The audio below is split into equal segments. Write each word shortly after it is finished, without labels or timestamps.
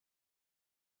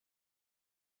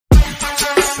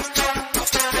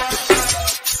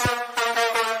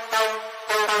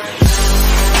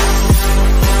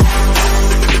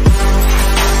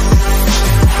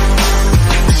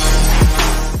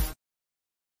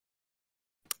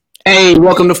Hey,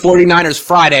 welcome to 49ers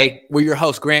Friday. We're your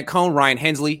hosts, Grant Cohn, Ryan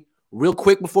Hensley. Real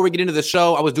quick before we get into the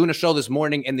show, I was doing a show this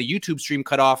morning and the YouTube stream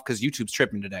cut off because YouTube's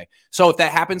tripping today. So if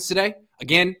that happens today,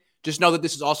 again, just know that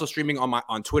this is also streaming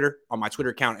on Twitter, on my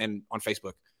Twitter account, and on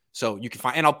Facebook. So you can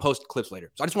find, and I'll post clips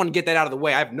later. So I just want to get that out of the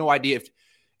way. I have no idea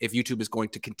if YouTube is going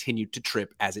to continue to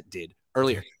trip as it did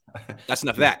earlier. That's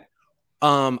enough of that.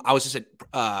 I was just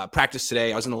at practice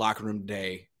today. I was in the locker room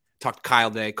today. Talked to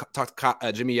Kyle today. Talked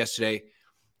to Jimmy yesterday.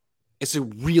 It's a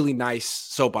really nice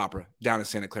soap opera down in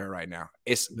Santa Clara right now.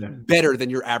 It's better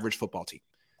than your average football team.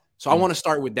 So I want to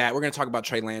start with that. We're going to talk about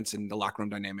Trey Lance and the locker room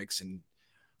dynamics and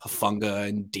Hufanga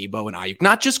and Debo and Ayuk.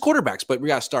 Not just quarterbacks, but we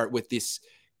got to start with this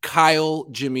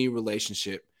Kyle-Jimmy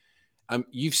relationship.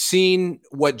 You've seen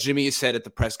what Jimmy has said at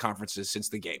the press conferences since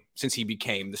the game, since he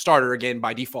became the starter again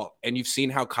by default. And you've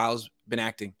seen how Kyle's been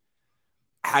acting.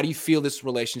 How do you feel this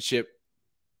relationship,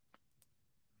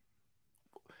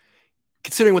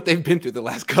 considering what they've been through the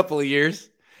last couple of years?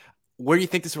 Where do you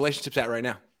think this relationship's at right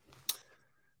now?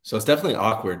 So it's definitely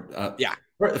awkward. Yeah.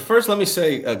 First, let me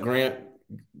say, Grant,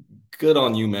 good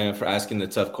on you, man, for asking the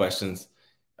tough questions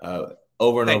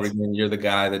over and over again. You're the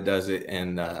guy that does it.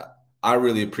 And I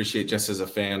really appreciate, just as a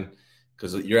fan,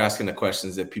 because you're asking the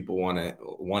questions that people want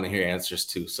to hear answers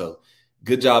to. So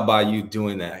good job by you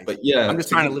doing that. Nice. But yeah, I'm just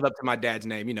trying to live up to my dad's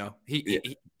name. You know, he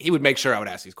would make sure I would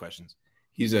ask these questions.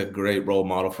 He's a great role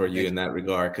model for you in that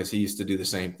regard, because he used to do the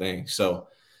same thing. So,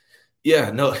 yeah,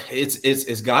 no,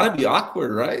 it's got to be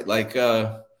awkward, right? Like,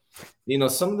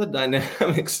 some of the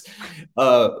dynamics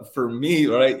for me,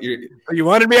 right? You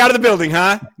wanted me out of the building,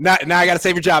 huh? Now I got to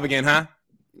save your job again, huh?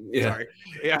 Yeah. Sorry.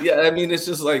 Yeah. I mean, it's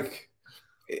just like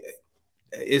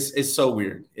it's so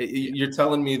weird. You're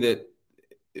telling me that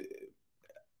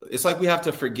it's like we have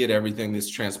to forget everything that's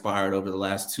transpired over the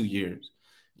last 2 years.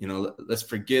 Let's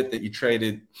forget that you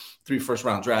traded 3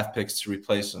 first-round draft picks to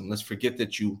replace him. Let's forget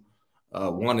that you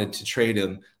wanted to trade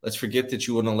him. Let's forget that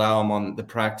you wouldn't allow him on the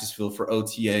practice field for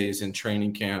OTAs and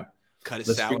training camp. Cut his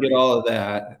Let's salary. Forget all of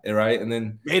that, right? And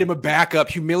then made him a backup,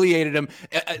 humiliated him,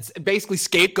 basically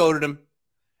scapegoated him,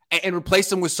 and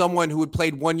replaced him with someone who had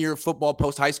played 1 year of football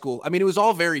post-high school. I mean, it was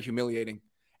all very humiliating.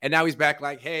 And now he's back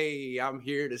like, hey, I'm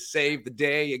here to save the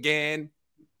day again.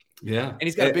 Yeah. And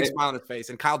he's got a big smile on his face,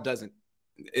 and Kyle doesn't.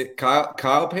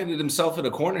 Kyle painted himself in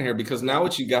a corner here, because now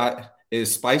what you got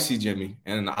is Spicy Jimmy,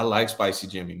 and I like Spicy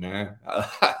Jimmy, man.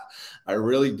 I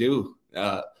really do.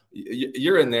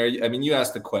 You're in there. I mean, you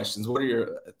asked the questions. What are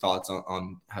your thoughts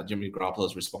on how Jimmy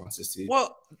Garoppolo's responses to you?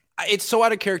 Well, it's so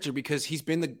out of character, because he's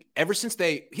been ever since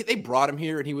they brought him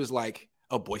here, and he was like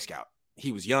a Boy Scout.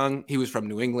 He was young. He was from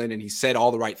New England, and he said all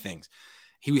the right things.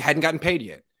 He hadn't gotten paid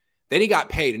yet. Then he got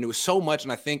paid, and it was so much,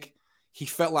 and I think he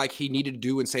felt like he needed to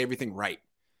do and say everything right,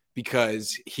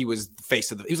 because he was the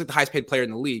face of he was like the highest paid player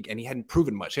in the league, and he hadn't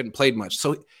proven much. He hadn't played much.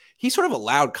 So he sort of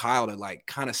allowed Kyle to like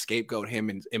kind of scapegoat him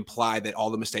and imply that all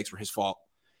the mistakes were his fault,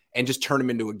 and just turn him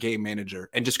into a game manager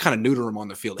and just kind of neuter him on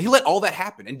the field. He let all that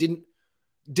happen and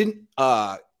didn't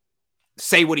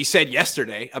say what he said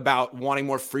yesterday about wanting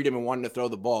more freedom and wanting to throw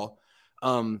the ball.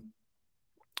 And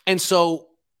so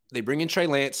they bring in Trey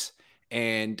Lance,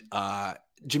 and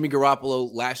Jimmy Garoppolo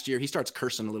last year, he starts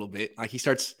cursing a little bit. Like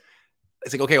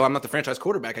it's like, okay, well, I'm not the franchise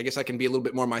quarterback. I guess I can be a little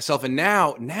bit more myself. And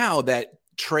now that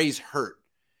Trey's hurt,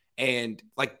 and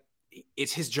like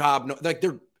it's his job, like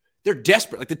they're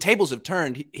desperate. Like the tables have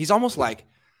turned. He's almost like,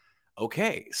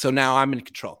 okay, so now I'm in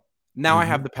control. Now I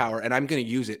have the power, and I'm going to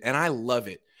use it. And I love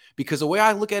it, because the way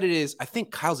I look at it is, I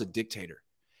think Kyle's a dictator.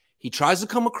 He tries to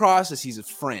come across as he's a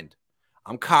friend.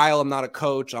 I'm Kyle. I'm not a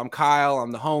coach. I'm Kyle. I'm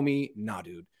the homie. Nah,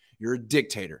 dude. You're a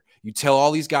dictator. You tell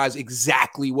all these guys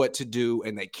exactly what to do,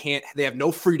 and they have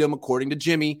no freedom, according to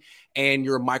Jimmy, and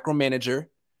you're a micromanager.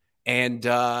 And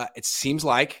it seems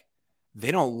like they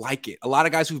don't like it. A lot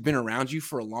of guys who've been around you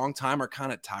for a long time are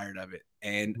kind of tired of it.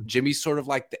 And Jimmy's sort of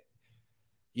like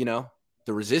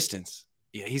the resistance.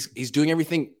 Yeah, he's doing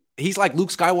everything. He's like Luke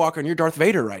Skywalker, and you're Darth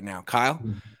Vader right now, Kyle.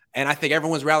 Mm-hmm. And I think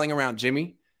everyone's rallying around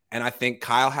Jimmy. And I think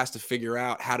Kyle has to figure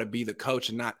out how to be the coach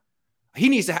and not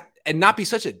be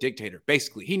such a dictator.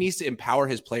 Basically, he needs to empower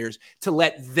his players to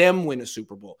let them win a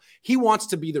Super Bowl. He wants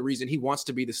to be the reason. He wants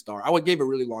to be the star. I gave a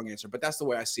really long answer, but that's the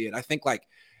way I see it. I think like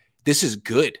this is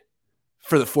good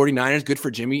for the 49ers, good for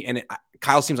Jimmy. And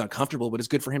Kyle seems uncomfortable, but it's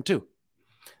good for him too.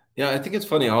 Yeah, I think it's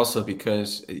funny also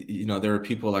because, there are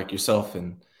people like yourself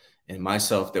and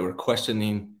myself that were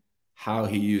questioning how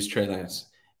he used Trey Lance.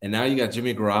 And now you got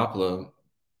Jimmy Garoppolo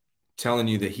telling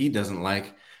you that he doesn't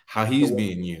like how he's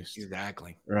being used.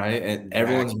 Exactly. Right. And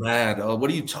everyone's mad. Oh, what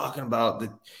are you talking about?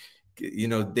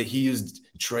 that he used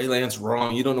Trey Lance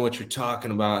wrong. You don't know what you're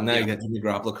talking about. And now Yeah. you got Jimmy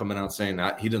Garoppolo coming out saying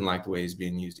that he didn't like the way he's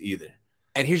being used either.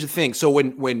 And here's the thing. So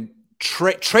when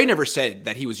Trey never said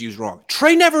that he was used wrong.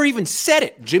 Trey never even said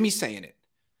it. Jimmy's saying it.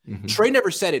 Mm-hmm. Trey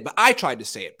never said it, but I tried to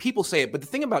say it. People say it. But the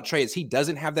thing about Trey is he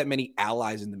doesn't have that many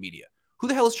allies in the media. Who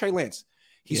the hell is Trey Lance?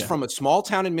 He's from a small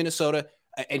town in Minnesota,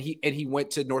 and he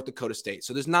went to North Dakota State.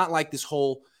 So there's not like this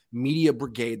whole media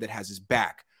brigade that has his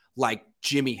back like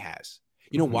Jimmy has.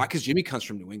 You know why? Because Jimmy comes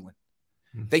from New England.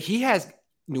 He has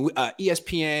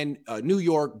ESPN, New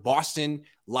York, Boston.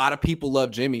 A lot of people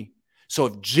love Jimmy. So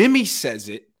if Jimmy says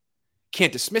it,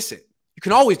 can't dismiss it. You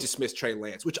can always dismiss Trey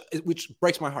Lance, which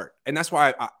breaks my heart. And that's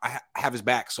why I have his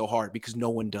back so hard, because no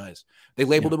one does. They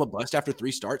labeled him a bust after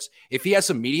 3 starts. If he has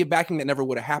some media backing, that never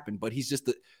would have happened. But he's just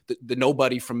the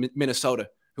nobody from Minnesota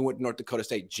who went to North Dakota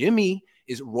State. Jimmy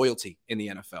is royalty in the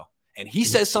NFL. And he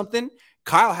says something,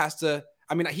 Kyle has to –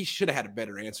 I mean, he should have had a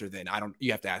better answer than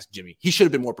you have to ask Jimmy. He should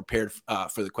have been more prepared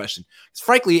for the question.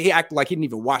 Frankly, he acted like he didn't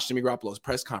even watch Jimmy Garoppolo's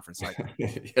press conference. Like,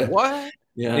 what?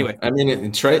 Yeah. Anyway. I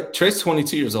mean, Trey's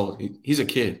 22 years old. He's a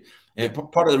kid. And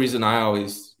part of the reason I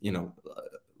always,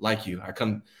 like you,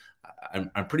 I'm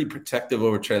pretty protective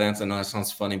over Trey Lance. I know that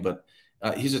sounds funny, but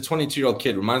he's a 22-year-old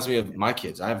kid. Reminds me of my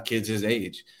kids. I have kids his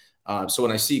age. So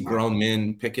when I see grown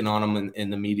men picking on him in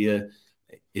the media,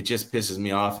 it just pisses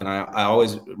me off. And I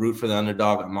always root for the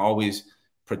underdog. I'm always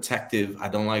protective. I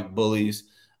don't like bullies.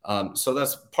 So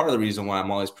that's part of the reason why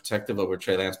I'm always protective over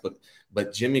Trey Lance.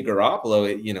 But Jimmy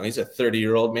Garoppolo, he's a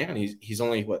 30-year-old man. He's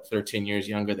only 13 years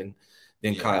younger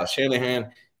than Kyle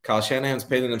Shanahan. Kyle Shanahan's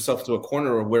painted himself to a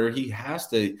corner where he has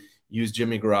to use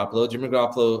Jimmy Garoppolo. Jimmy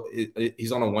Garoppolo,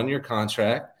 he's on a 1-year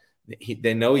contract.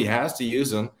 They know he has to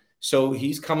use him. So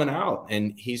he's coming out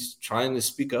and he's trying to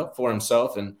speak up for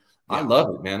himself. And I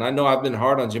love it, man. I know I've been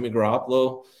hard on Jimmy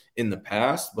Garoppolo in the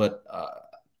past, but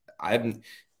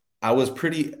I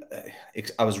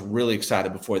was really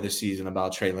excited before this season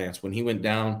about Trey Lance. When he went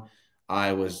down,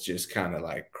 I was just kind of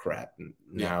like, crap,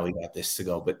 now we got this to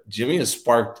go. But Jimmy has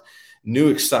sparked new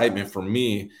excitement for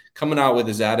me, coming out with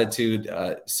his attitude,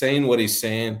 saying what he's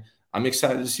saying. I'm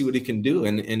excited to see what he can do.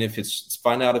 And if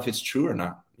find out if it's true or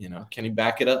not. Can he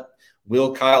back it up?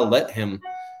 Will Kyle let him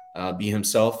be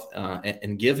himself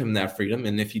and give him that freedom?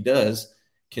 And if he does,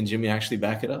 can Jimmy actually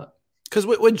back it up? Because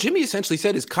what Jimmy essentially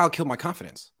said is Kyle killed my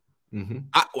confidence. Mm-hmm.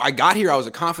 I got here, I was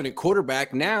a confident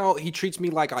quarterback. Now he treats me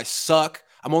like I suck.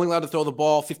 I'm only allowed to throw the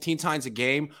ball 15 times a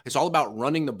game. It's all about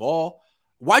running the ball.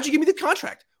 Why'd you give me the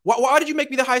contract? Why did you make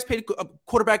me the highest paid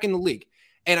quarterback in the league?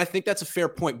 And I think that's a fair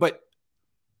point. But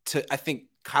I think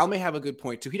Kyle may have a good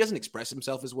point too. He doesn't express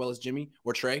himself as well as Jimmy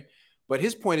or Trey. But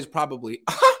his point is probably,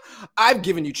 I've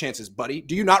given you chances, buddy.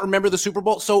 Do you not remember the Super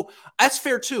Bowl? So that's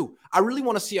fair too. I really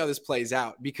want to see how this plays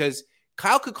out, because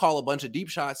Kyle could call a bunch of deep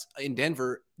shots in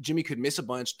Denver. Jimmy could miss a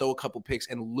bunch, throw a couple picks,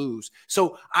 and lose.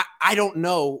 So I don't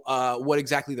know what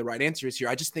exactly the right answer is here.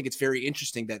 I just think it's very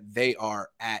interesting that they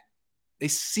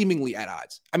seemingly at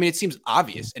odds. I mean, it seems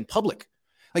obvious and public.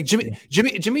 Like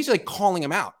Jimmy's like calling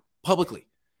him out publicly.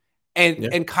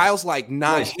 And Kyle's like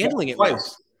not handling it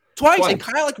twice. And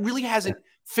Kyle like really hasn't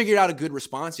figured out a good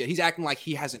response yet. He's acting like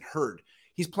he hasn't heard.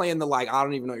 He's playing the I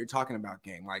don't even know what you're talking about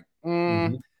game. Like,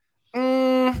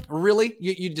 really?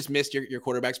 You just missed your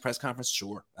quarterback's press conference?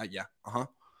 Sure. Yeah. Uh-huh.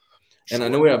 Sure. And I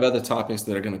know we have other topics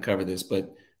that are going to cover this,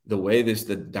 but the way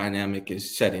the dynamic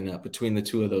is setting up between the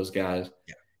two of those guys,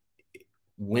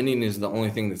 winning is the only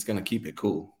thing that's going to keep it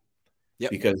cool.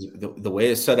 Yep. Because the way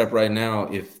it's set up right now,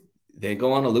 if they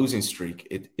go on a losing streak,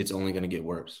 it's only going to get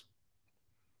worse.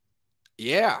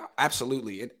 Yeah,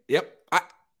 absolutely.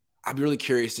 I'm really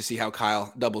curious to see how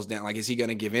Kyle doubles down. Like, is he going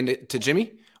to give in to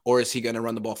Jimmy, or is he going to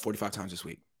run the ball 45 times this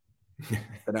week?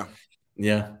 No.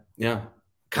 Yeah.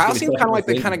 Kyle seems kind of like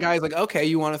the kind of guy who's like, okay,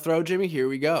 you want to throw, Jimmy? Here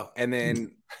we go. And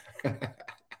then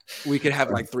we could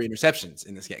have like 3 interceptions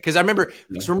in this game.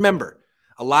 Because remember,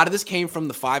 a lot of this came from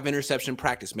the 5 interception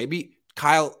practice. Maybe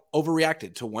Kyle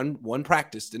overreacted to one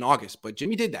practice in August, but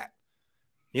Jimmy did that.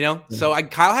 So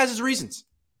Kyle has his reasons.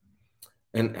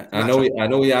 And I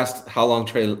know we asked how long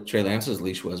Trey Lance's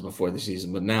leash was before the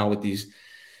season, but now with these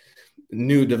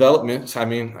new developments, I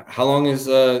mean, how long is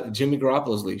Jimmy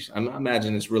Garoppolo's leash? I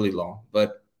imagine it's really long,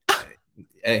 but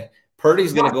hey,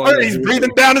 Purdy's going to go in there. He's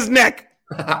breathing down his neck.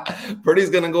 Purdy's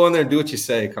going to go in there and do what you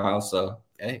say, Kyle. So,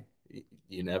 hey,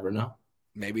 you never know.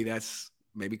 Maybe Kyle's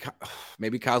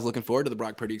looking forward to the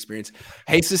Brock Purdy experience.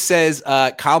 Jesus says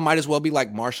Kyle might as well be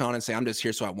like Marshawn and say, I'm just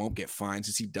here so I won't get fined,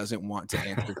 since he doesn't want to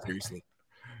answer seriously.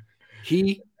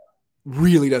 He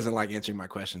really doesn't like answering my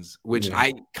questions, which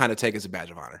I kind of take as a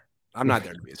badge of honor. I'm not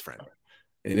there to be his friend.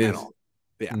 It is. All.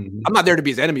 Yeah. Mm-hmm. I'm not there to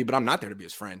be his enemy, but I'm not there to be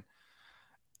his friend.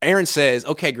 Aaron says,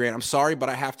 okay, Grant, I'm sorry, but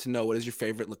I have to know, what is your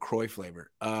favorite LaCroix flavor?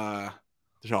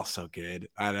 They're all so good.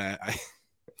 I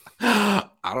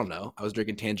don't know. I was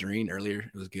drinking tangerine earlier.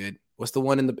 It was good. What's the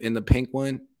one in the pink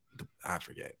one? I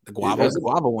forget. The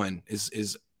guava one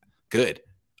is good.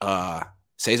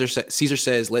 Caesar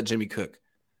says, let Jimmy cook.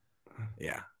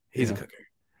 Yeah, he's a cooker.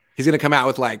 He's gonna come out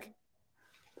with like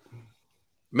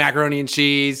macaroni and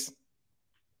cheese.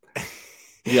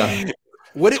 Yeah.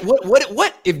 What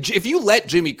if you let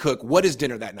Jimmy cook, what is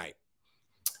dinner that night?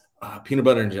 Peanut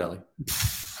butter and jelly.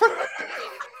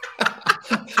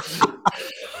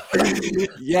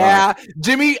 Yeah,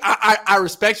 Jimmy, I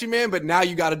respect you, man, but now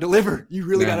you got to deliver. You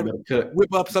really got to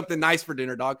whip up something nice for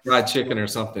dinner, dog. Fried chicken or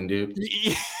something, dude.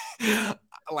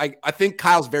 Like, I think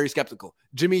Kyle's very skeptical.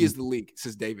 Jimmy is the leak,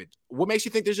 says David. What makes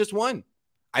you think there's just one?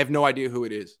 I have no idea who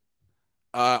it is.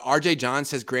 RJ John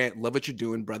says, Grant, love what you're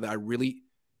doing, brother. I really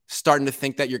starting to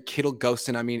think that your Kittle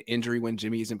ghosting, injury when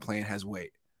Jimmy isn't playing has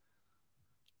weight.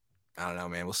 I don't know,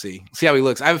 man. We'll see. See how he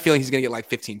looks. I have a feeling he's going to get like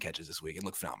 15 catches this week and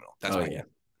look phenomenal. That's my guess.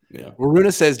 Yeah.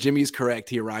 Waruna says Jimmy's correct.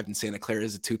 He arrived in Santa Clara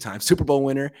as a 2-time Super Bowl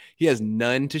winner. He has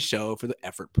none to show for the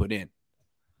effort put in.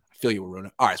 I feel you,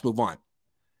 Waruna. All right, let's move on.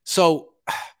 So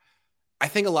I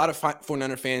think a lot of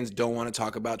 49er fans don't want to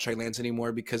talk about Trey Lance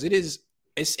anymore because it's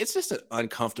just an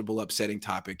uncomfortable, upsetting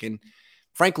topic. And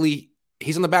frankly,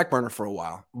 he's on the back burner for a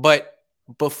while. But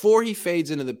before he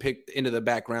fades into the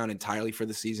background entirely for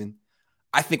the season,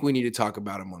 I think we need to talk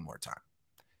about him one more time.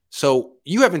 So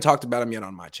you haven't talked about him yet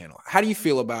on my channel. How do you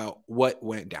feel about what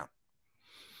went down?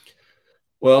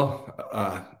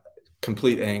 Well,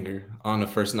 complete anger on the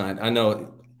first night. I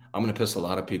know I'm going to piss a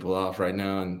lot of people off right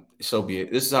now, and so be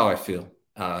it. This is how I feel.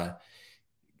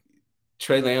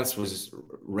 Trey Lance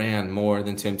ran more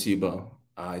than Tim Tebow.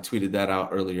 I tweeted that out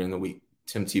earlier in the week.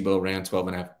 Tim Tebow ran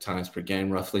 12.5 times per game,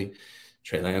 roughly.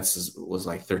 Trey Lance was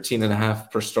like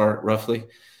 13.5 per start, roughly.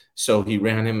 So he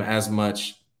ran him as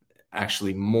much,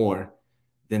 actually more,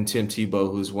 than Tim Tebow,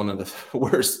 who's one of the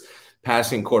worst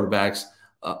passing quarterbacks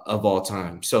of all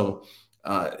time. So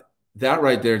that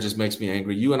right there just makes me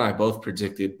angry. You and I both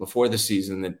predicted before the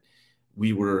season that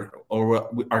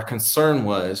our concern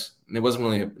was, and it wasn't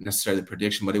really necessarily a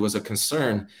prediction, but it was a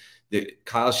concern that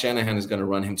Kyle Shanahan is going to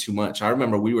run him too much. I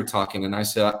remember we were talking, and I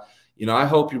said, I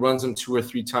hope he runs him 2 or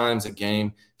 3 times a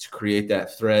game to create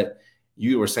that threat.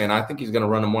 You were saying, I think he's going to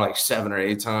run him more like 7 or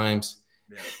 8 times.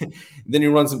 Yeah. Then he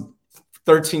runs him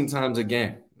 13 times a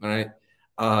game. All right.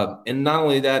 And not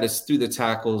only that, it's through the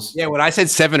tackles. Yeah. When I said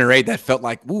 7 or 8, that felt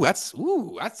like, that's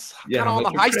kind of on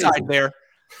the high side there.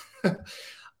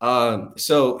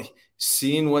 So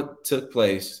seeing what took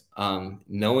place,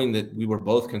 knowing that we were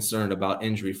both concerned about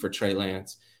injury for Trey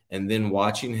Lance, and then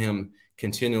watching him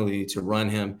continually to run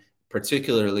him,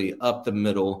 particularly up the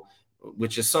middle,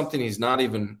 which is something he's not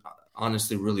even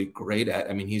honestly really great at.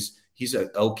 I mean, he's an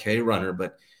okay runner,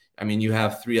 but I mean, you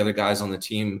have 3 other guys on the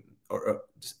team, or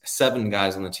 7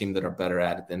 guys on the team that are better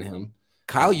at it than him.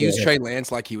 Kyle used Trey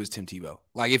Lance like he was Tim Tebow.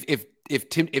 Like if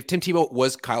Tim Tebow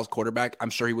was Kyle's quarterback, I'm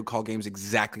sure he would call games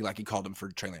exactly like he called them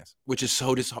for Trey Lance, which is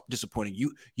so disappointing.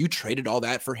 You traded all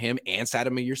that for him and sat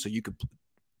him a year so you could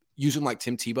use him like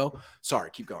Tim Tebow. Sorry,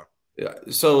 keep going. Yeah.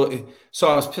 So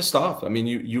I was pissed off. I mean,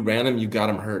 you ran him, you got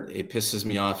him hurt. It pisses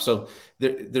me off. So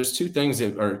there's 2 things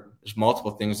there's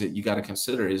multiple things that you got to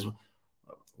consider. Is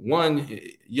one,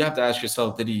 you have to ask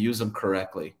yourself, did he use them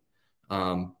correctly?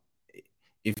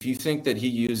 If you think that he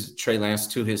used Trey Lance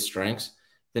to his strengths,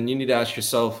 then you need to ask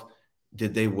yourself,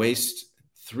 did they waste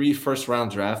 3 first-round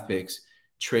draft picks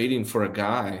trading for a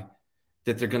guy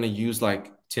that they're going to use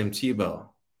like Tim Tebow?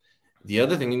 The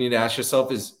other thing you need to ask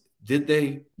yourself is, did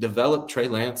they develop Trey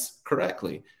Lance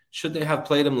correctly? Should they have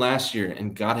played him last year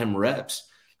and got him reps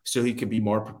so he could be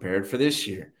more prepared for this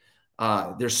year?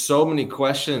 There's so many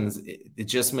questions. It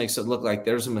just makes it look like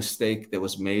there's a mistake that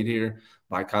was made here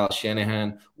by Kyle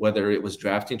Shanahan, whether it was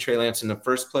drafting Trey Lance in the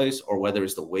first place or whether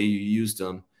it's the way you used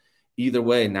him. Either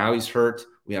way, now he's hurt.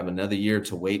 We have another year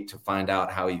to wait to find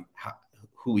out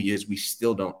who he is. We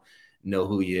still don't know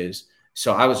who he is.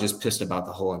 So I was just pissed about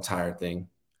the whole entire thing.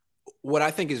 What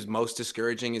I think is most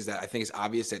discouraging is that I think it's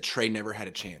obvious that Trey never had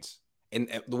a chance. And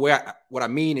what I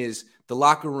mean is the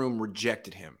locker room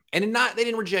rejected him. And they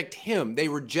didn't reject him. They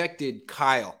rejected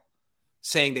Kyle,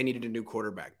 saying they needed a new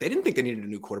quarterback. They didn't think they needed a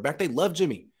new quarterback. They loved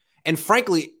Jimmy. And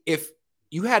frankly, if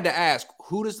you had to ask,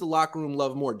 who does the locker room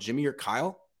love more, Jimmy or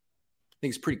Kyle? I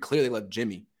think it's pretty clear they love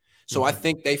Jimmy. So I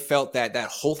think they felt that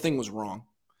whole thing was wrong.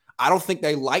 I don't think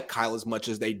they like Kyle as much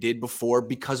as they did before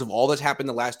because of all that's happened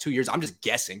the last 2 years. I'm just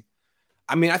guessing.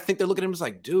 I mean, I think they're looking at him as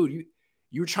like, dude,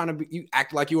 you were trying to you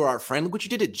act like you were our friend. Look what you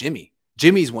did to Jimmy.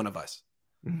 Jimmy's one of us.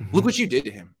 Mm-hmm. Look what you did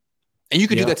to him. And you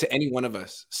could do Yeah. that to any one of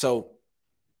us. So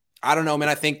I don't know, man.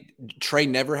 I think Trey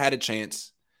never had a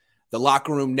chance. The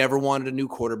locker room never wanted a new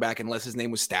quarterback unless his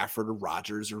name was Stafford or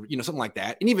Rodgers or, something like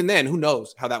that. And even then, who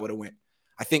knows how that would have went.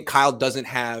 I think Kyle doesn't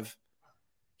have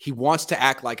 – he wants to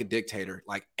act like a dictator.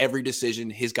 Like every decision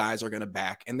his guys are going to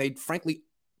back. And they frankly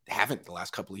haven't the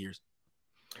last couple of years.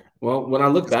 Well, when I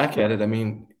look back at it, I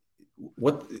mean,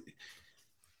 what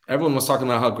everyone was talking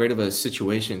about how great of a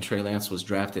situation Trey Lance was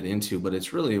drafted into, but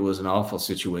it was an awful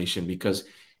situation because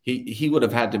he would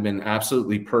have had to have been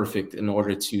absolutely perfect in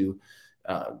order to,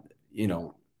 he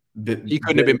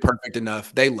couldn't have been perfect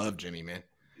enough. They love Jimmy, man.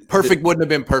 Perfect wouldn't have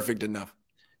been perfect enough.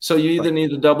 So you either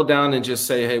need to double down and just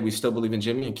say, hey, we still believe in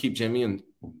Jimmy and keep Jimmy and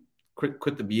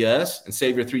quit the BS and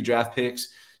save your 3 draft picks,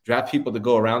 draft people to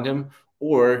go around him,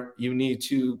 or you need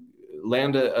to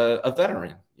land a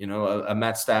veteran, a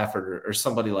Matt Stafford or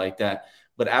somebody like that.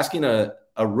 But asking a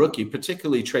rookie,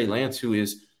 particularly Trey Lance, who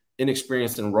is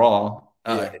inexperienced and raw,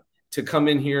 to come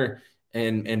in here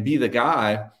and be the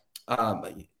guy,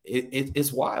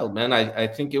 it's wild, man. I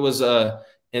think it was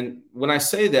and when I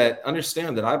say that,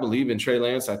 understand that I believe in Trey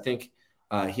Lance. I think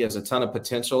he has a ton of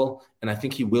potential, and I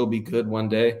think he will be good one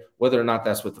day. Whether or not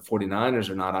that's with the 49ers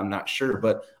or not, I'm not sure.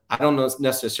 But I don't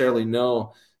necessarily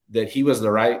know that he was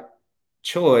the right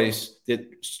choice,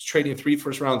 that trading 3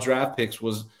 first-round draft picks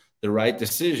was the right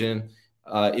decision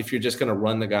if you're just going to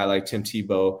run the guy like Tim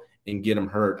Tebow and get him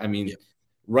hurt. I mean,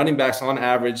 running backs on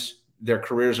average, their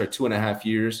careers are 2.5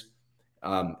 years,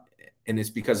 and it's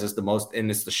because it's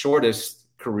the shortest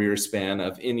career span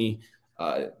of any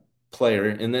player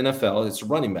in the NFL. It's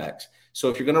running backs. So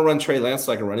if you're going to run Trey Lance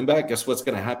like a running back, guess what's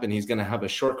going to happen? He's going to have a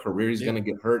short career. He's going to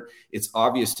get hurt. It's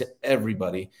obvious to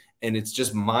everybody, and it's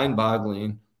just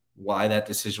mind-boggling why that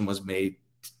decision was made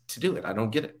to do it. I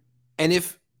don't get it. And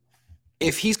if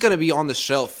he's going to be on the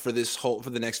shelf for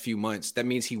the next few months, that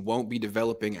means he won't be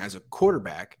developing as a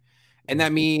quarterback. And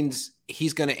that means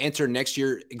he's going to enter next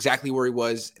year exactly where he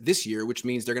was this year, which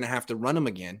means they're going to have to run him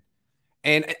again.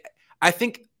 And I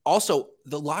think also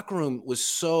the locker room was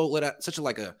such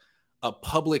a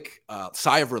public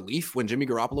sigh of relief when Jimmy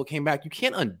Garoppolo came back. You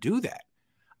can't undo that.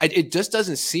 It just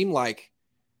doesn't seem like,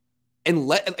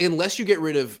 unless you get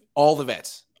rid of all the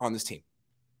vets on this team,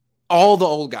 all the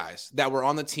old guys that were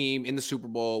on the team in the Super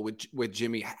Bowl with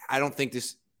Jimmy, I don't think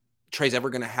Trey's ever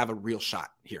going to have a real shot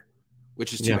here,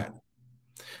 which is too bad.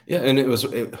 Yeah, and it was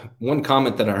one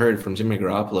comment that I heard from Jimmy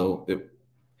Garoppolo.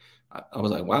 I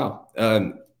was like, wow.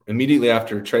 Immediately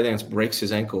after Trey Lance breaks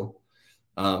his ankle,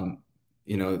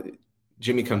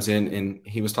 Jimmy comes in and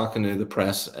he was talking to the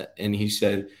press and he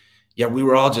said, yeah, we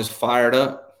were all just fired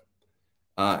up.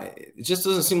 It just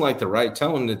doesn't seem like the right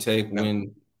tone to take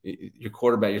when your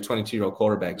 22-year-old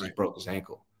quarterback just broke his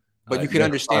ankle. But you can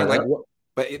understand,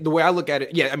 but the way I look at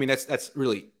it, I mean, that's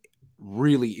really,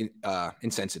 really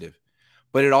insensitive.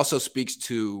 But it also speaks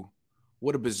to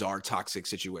what a bizarre, toxic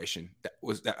situation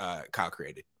that Kyle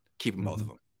created, keeping both of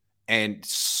them. And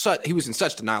he was in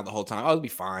such denial the whole time. Oh, it'll be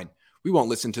fine. We won't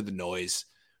listen to the noise.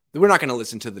 We're not going to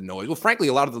listen to the noise. Well, frankly,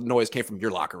 a lot of the noise came from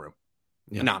your locker room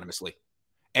anonymously.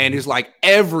 And it's like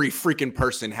every freaking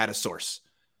person had a source.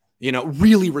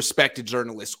 Really respected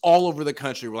journalists all over the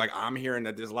country were like, I'm hearing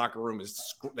that this locker room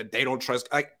that they don't trust.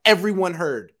 Like everyone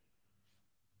heard.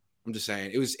 I'm just saying.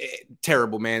 It was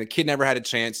terrible, man. The kid never had a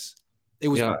chance. It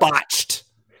was botched.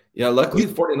 Yeah, luckily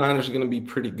the 49ers are going to be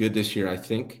pretty good this year, I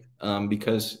think,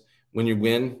 because when you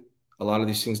win, a lot of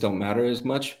these things don't matter as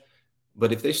much.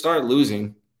 But if they start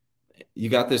losing, you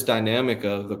got this dynamic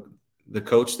of the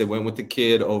coach that went with the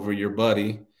kid over your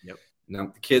buddy. Yep.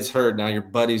 Now the kid's hurt. Now your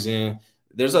buddy's in.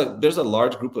 There's a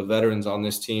large group of veterans on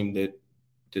this team that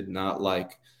did not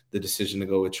like the decision to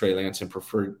go with Trey Lance and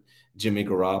preferred Jimmy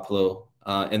Garoppolo.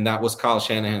 And that was Kyle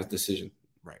Shanahan's decision.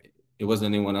 Right. It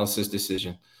wasn't anyone else's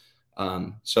decision.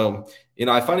 So,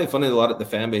 I find it funny a lot of the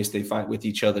fan base, they fight with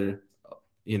each other,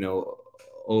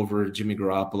 over Jimmy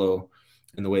Garoppolo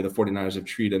and the way the 49ers have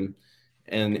treated him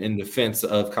and in defense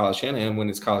of Kyle Shanahan when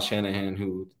it's Kyle Shanahan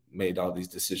who made all these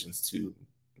decisions to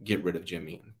get rid of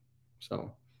Jimmy.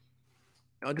 So.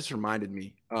 It just reminded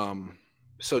me.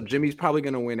 So Jimmy's probably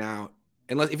going to win out.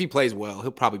 If he plays well,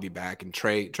 he'll probably be back. And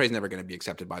Trey's never going to be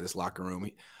accepted by this locker room.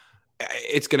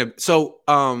 It's going to – so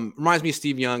reminds me of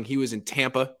Steve Young. He was in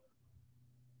Tampa.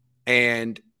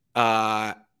 And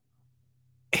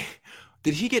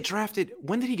did he get drafted?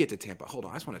 When did he get to Tampa? Hold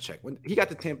on. I just want to check. When he got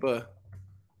to Tampa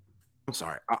 – I'm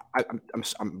sorry.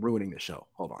 I'm ruining the show.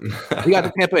 Hold on. He got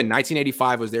to Tampa in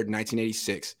 1985, was there in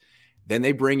 1986. Then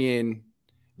they bring in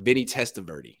Vinny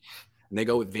Testaverde. And they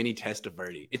go with Vinny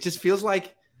Testaverde. It just feels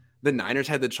like the Niners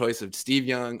had the choice of Steve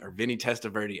Young or Vinny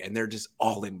Testaverde, and they're just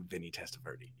all in Vinny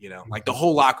Testaverde. Like the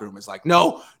whole locker room is like,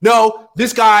 no,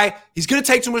 this guy, he's going to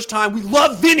take too much time. We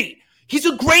love Vinny. He's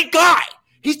a great guy.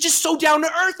 He's just so down to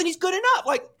earth, and he's good enough.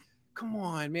 Like, come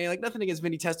on, man. Like, nothing against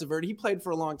Vinny Testaverde. He played for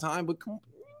a long time, but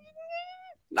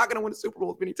not going to win a Super Bowl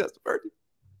with Vinny Testaverde.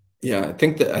 Yeah, I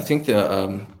think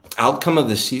the outcome of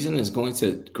the season is going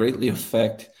to greatly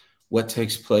affect what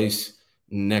takes place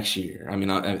next year. I mean,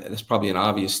 that's probably an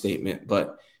obvious statement,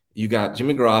 but you got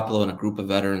Jimmy Garoppolo and a group of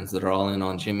veterans that are all in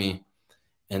on Jimmy,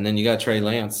 and then you got Trey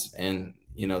Lance and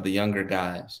the younger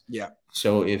guys. Yeah.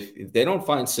 So if they don't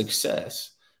find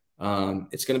success,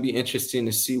 it's going to be interesting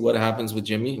to see what happens with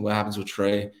Jimmy, what happens with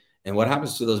Trey, and what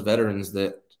happens to those veterans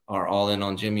that are all in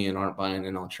on Jimmy and aren't buying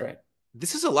in on Trey.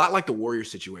 This is a lot like the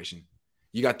Warriors situation.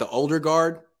 You got the older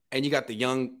guard and you got the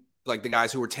young, like the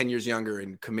guys who were 10 years younger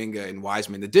and Kuminga and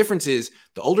Wiseman. The difference is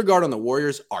the older guard on the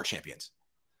Warriors are champions.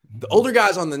 The older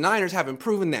guys on the Niners haven't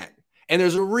proven that. And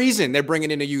there's a reason they're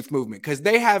bringing in a youth movement because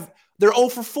they're 0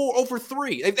 for 4, 0 for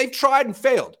 3. They've tried and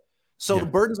failed. So the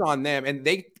burden's on them, and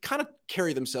they kind of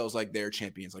carry themselves like they're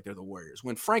champions, like they're the Warriors.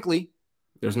 When, frankly,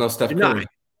 there's no Steph Curry.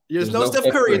 There's no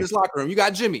Steph Curry in this locker room. You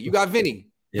got Jimmy. You got Vinny.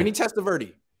 Vinny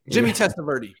Testaverde. Jimmy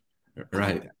Testaverde.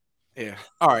 Right. Yeah.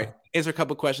 All right. Answer a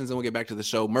couple questions, and we'll get back to the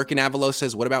show. Merkin Avalos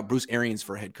says, what about Bruce Arians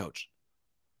for a head coach?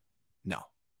 No.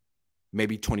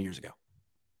 Maybe 20 years ago.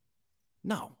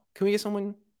 No. Can we get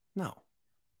someone? No.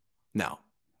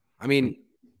 I mean,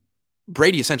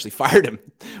 Brady essentially fired him.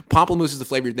 Pomplamoose is the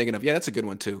flavor you're thinking of. Yeah, that's a good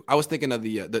one, too. I was thinking of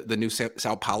the new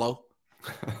Sao Paulo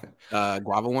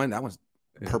guava one. That one's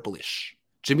purplish.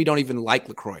 Jimmy don't even like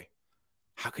LaCroix.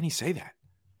 How can he say that?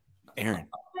 Aaron.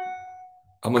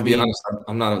 I'm gonna be honest.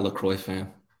 I'm not a LaCroix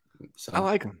fan. So. I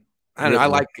like him. I don't know. I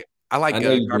like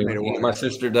carbonated water. My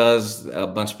sister does. A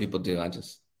bunch of people do.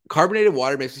 Carbonated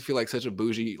water makes me feel like such a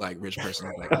bougie, like rich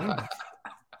person. Like,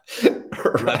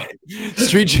 right.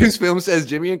 Street Juice Film says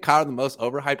Jimmy and Kyle are the most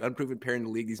overhyped, unproven pair in the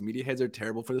league. These media heads are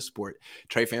terrible for the sport.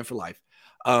 Trey fan for life.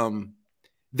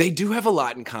 They do have a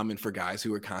lot in common for guys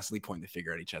who are constantly pointing the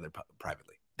finger at each other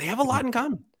privately. They have a lot in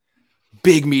common.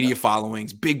 Big media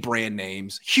followings, big brand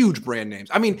names, huge brand names.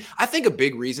 I mean, I think a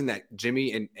big reason that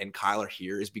Jimmy and Kyle are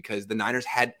here is because the Niners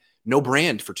had no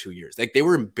brand for 2 years. Like they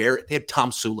were embarrassed. They had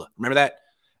Tom Sula. Remember that?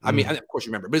 I mean, of course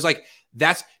you remember, but it's like,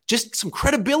 that's just some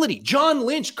credibility. John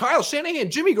Lynch, Kyle Shanahan,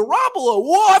 Jimmy Garoppolo.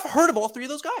 Whoa, I've heard of all three of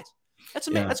those guys. That's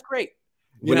amazing. Yeah. That's great.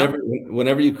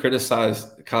 Whenever you criticize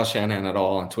Kyle Shanahan at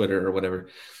all on Twitter or whatever,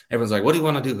 everyone's like, what do you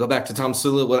want to do? Go back to Tom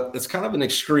Sula? Well, it's kind of an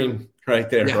extreme right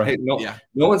there, right?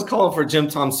 No one's calling for Jim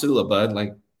Tom Sula, bud.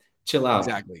 Like, chill out.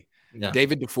 Exactly. Yeah.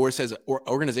 David DeFore says,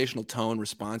 organizational tone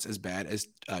response as bad as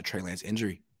Trey Lance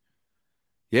injury.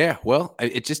 Yeah, well,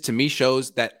 it just to me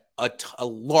shows that a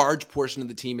large portion of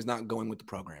the team is not going with the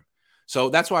program. So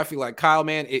that's why I feel like, Kyle,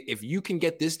 man, if you can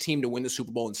get this team to win the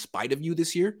Super Bowl in spite of you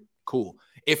this year, cool.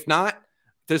 If not,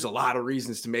 there's a lot of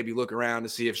reasons to maybe look around to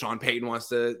see if Sean Payton wants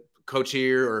to coach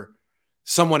here or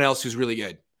someone else who's really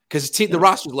good. Because the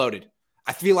roster's loaded.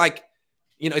 I feel like,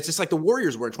 it's just like the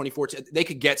Warriors were in 2014. They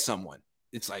could get someone.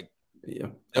 It's like, who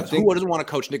doesn't want to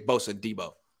coach Nick Bosa and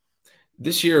Debo?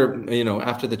 This year,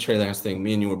 after the Trey Lance thing,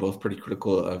 me and you were both pretty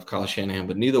critical of Kyle Shanahan,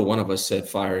 but neither one of us said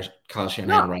fire Kyle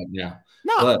Shanahan right now.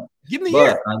 No, give him the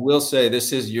year. I will say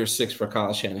this is year 6 for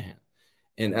Kyle Shanahan.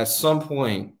 And at some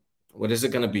point, what is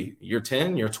it going to be? Year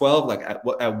 10, year 12? Like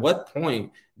at what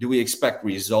point do we expect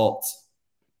results?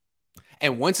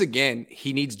 And once again,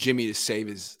 he needs Jimmy to save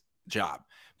his job.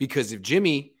 Because if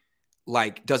Jimmy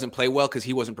doesn't play well because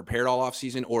he wasn't prepared all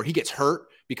offseason, or he gets hurt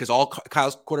because all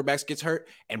Kyle's quarterbacks gets hurt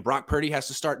and Brock Purdy has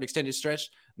to start an extended stretch,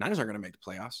 Niners aren't going to make the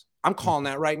playoffs. I'm calling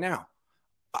that right now.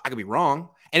 I could be wrong.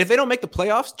 And if they don't make the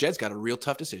playoffs, Jed's got a real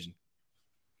tough decision.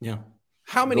 Yeah.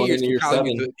 How many years can Kyle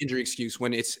give the injury excuse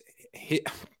when it's hit?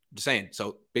 Just saying.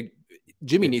 So big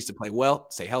Jimmy needs to play well,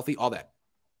 stay healthy, all that.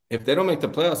 If they don't make the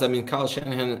playoffs, I mean, Kyle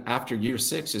Shanahan after year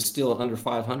 6 is still under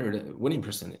 500 winning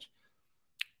percentage.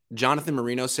 Jonathan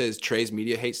Marino says Trey's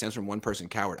media hate stems from one person,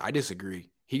 Coward. I disagree.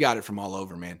 He got it from all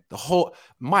over, man. The whole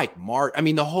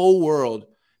the whole world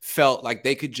felt like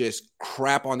they could just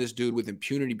crap on this dude with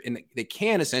impunity, and they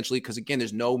can essentially because again,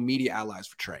 there's no media allies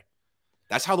for Trey.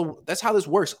 That's how this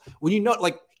works. When you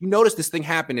notice this thing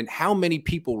happened and how many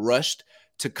people rushed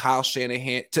to Kyle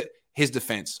Shanahan to his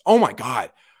defense. Oh my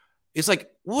God. It's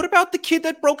like, what about the kid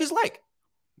that broke his leg?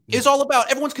 It's all about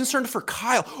everyone's concerned for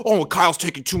Kyle. Oh, Kyle's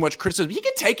taking too much criticism. He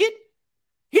can take it.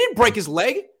 He didn't break his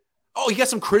leg. Oh, he got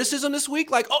some criticism this week.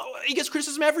 He gets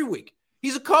criticism every week.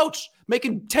 He's a coach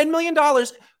making $10 million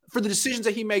for the decisions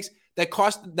that he makes that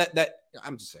cost that.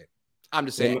 I'm just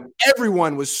saying.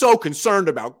 Everyone was so concerned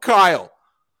about Kyle.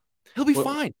 He'll be What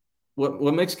fine.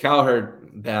 what makes Cowherd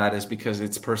bad is because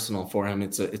it's personal for him.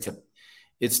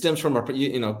 It stems from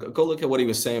go look at what he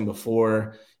was saying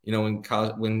before,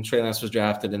 when Trey Lance was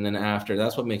drafted and then after.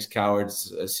 That's what makes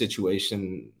Cowherd's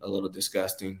situation a little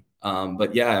disgusting.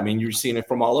 But yeah, I mean, you're seeing it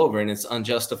from all over, and it's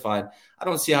unjustified. I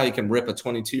don't see how you can rip a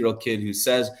 22-year-old kid who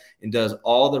says and does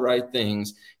all the right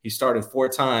things. He started 4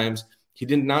 times. He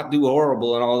did not do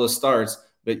horrible in all the starts,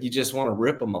 but you just want to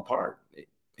rip him apart.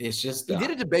 It's just He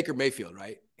did it to Baker Mayfield,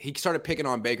 right? He started picking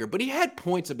on Baker, but he had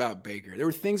points about Baker. There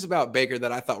were things about Baker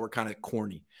that I thought were kind of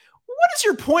corny. What is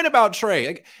your point about Trey?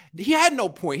 Like, he had no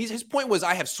point. His point was,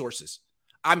 I have sources.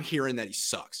 I'm hearing that he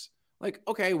sucks. Like,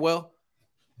 okay, well,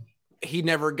 he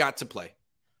never got to play.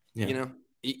 Yeah.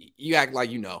 You act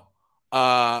like Did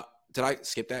I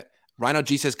skip that? Rhino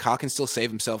G says Kyle can still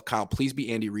save himself. Kyle, please be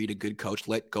Andy Reid, a good coach.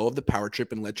 Let go of the power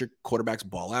trip and let your quarterbacks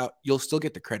ball out. You'll still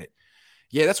get the credit.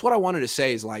 Yeah, that's what I wanted to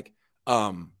say is like,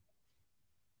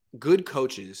 good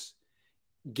coaches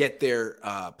get their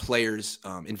players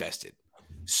invested.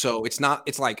 So it's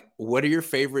like, what are your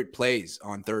favorite plays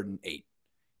on 3rd and 8?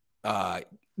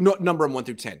 Number them 1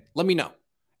 through 10. Let me know.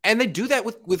 And they do that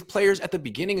with players at the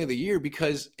beginning of the year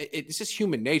because it's just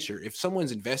human nature. If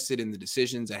someone's invested in the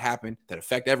decisions that happen that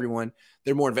affect everyone,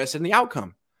 they're more invested in the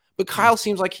outcome. But Kyle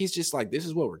seems like he's just like, this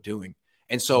is what we're doing.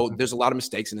 And so there's a lot of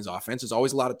mistakes in his offense. There's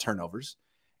always a lot of turnovers.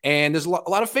 And there's a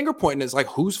lot of finger pointing. It's like,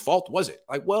 whose fault was it?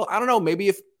 Like, well, I don't know. Maybe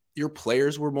if your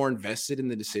players were more invested in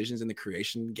the decisions and the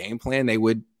creation game plan, they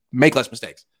would make less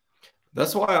mistakes.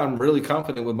 That's why I'm really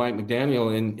confident with Mike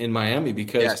McDaniel in Miami,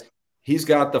 because he's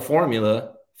got the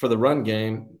formula for the run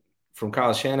game from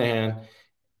Kyle Shanahan.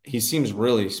 He seems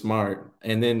really smart.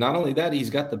 And then not only that, he's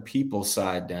got the people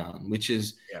side down, which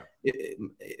is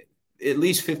at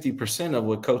least 50% of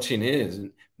what coaching is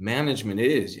and management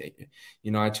is.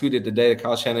 I tweeted today that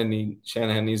Kyle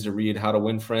Shanahan needs to read How to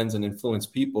Win Friends and Influence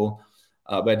People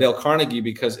by Dale Carnegie,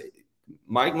 because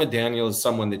Mike McDaniel is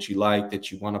someone that you like,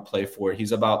 that you want to play for.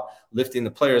 He's about lifting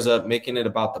the players up, making it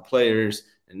about the players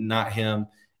and not him.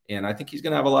 And I think he's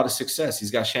going to have a lot of success.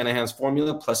 He's got Shanahan's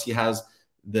formula, plus he has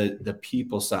the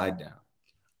people side down.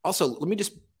 Also, let me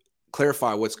just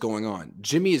clarify what's going on.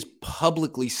 Jimmy is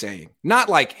publicly saying, not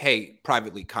like, hey,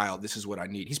 privately, Kyle, this is what I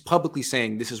need. He's publicly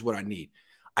saying, this is what I need.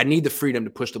 I need the freedom to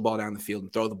push the ball down the field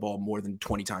and throw the ball more than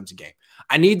 20 times a game.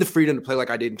 I need the freedom to play like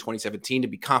I did in 2017, to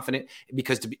be confident,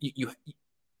 because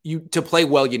to play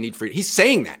well, you need freedom. He's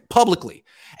saying that publicly.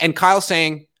 And Kyle's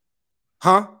saying,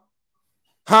 huh?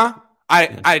 I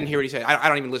didn't hear what he said. I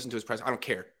don't even listen to his press. I don't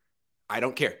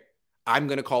care. I'm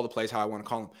going to call the plays how I want to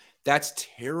call them. That's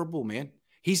terrible, man.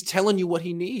 He's telling you what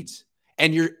he needs,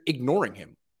 and you're ignoring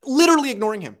him, literally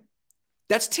ignoring him.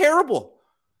 That's terrible.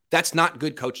 That's not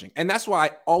good coaching. And that's why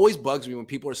it always bugs me when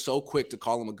people are so quick to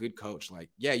call him a good coach. Like,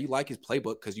 yeah, you like his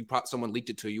playbook because someone leaked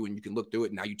it to you and you can look through it.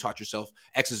 And now you taught yourself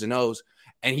X's and O's.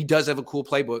 And he does have a cool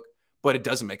playbook, but it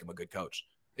doesn't make him a good coach.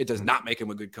 It does not make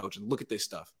him a good coach. And look at this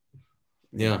stuff.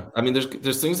 Yeah. I mean,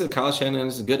 there's things that Kyle Shanahan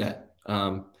is good at.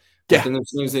 Then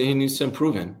there's things that he needs to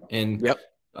improve in. And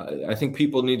I think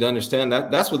people need to understand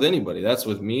that. That's with anybody. That's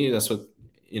with me. That's with,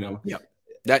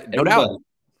 that, no doubt.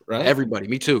 Right? Everybody.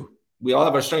 Me too. We all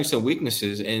have our strengths and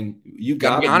weaknesses, and you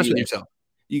got to be honest with yourself.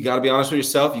 You got to be honest with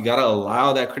yourself. You got to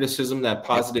allow that criticism, that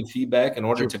positive feedback in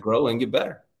order to grow and get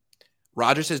better.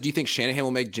 Roger says, do you think Shanahan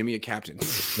will make Jimmy a captain?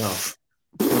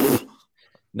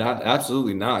 No,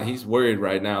 absolutely not. He's worried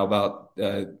right now about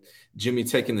Jimmy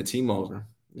taking the team over.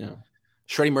 Yeah.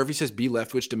 Shreddy Murphy says, B.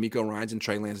 Leftwich, D'Amico Ryans, and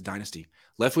Trey Lance dynasty.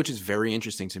 Leftwich is very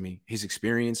interesting to me. His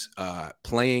experience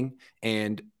playing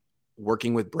and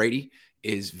working with Brady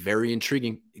is very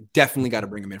intriguing. Definitely got to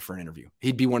bring him in for an interview.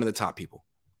 He'd be one of the top people.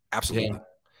 Absolutely.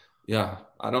 Yeah.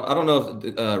 I don't know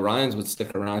if Ryans would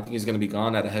stick around. I think he's going to be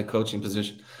gone at a head coaching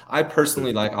position. I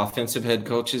personally like offensive head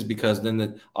coaches, because then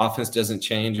the offense doesn't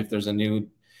change if there's a new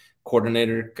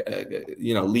coordinator,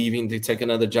 leaving to take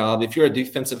another job. If you're a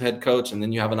defensive head coach and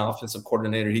then you have an offensive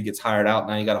coordinator, he gets hired out.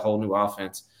 Now you got a whole new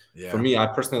offense. Yeah. For me, I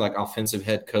personally like offensive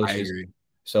head coaches. I agree.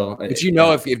 So, but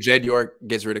if Jed York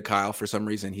gets rid of Kyle for some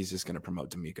reason, he's just going to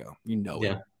promote D'Amico. And not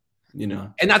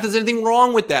that there's anything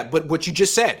wrong with that, but what you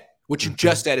just said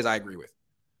is I agree with.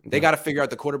 They got to figure out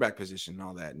the quarterback position and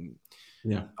all that. And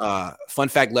fun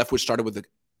fact: Leftwich started with a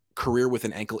career with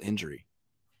an ankle injury.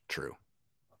 True.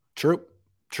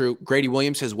 Grady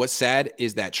Williams says, what's sad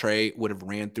is that Trey would have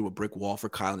ran through a brick wall for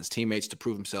Kyle and his teammates to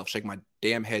prove himself. Shake my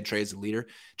damn head, Trey is the leader,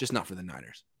 just not for the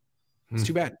Niners. It's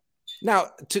too bad. Now,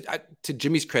 to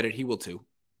Jimmy's credit, he will too.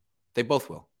 They both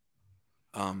will.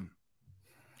 I'll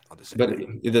just say. But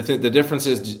the difference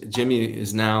is Jimmy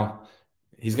is now,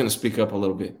 he's going to speak up a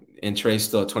little bit, and Trey's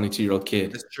still a 22-year-old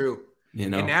kid. That's true. You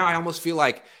And know, now I almost feel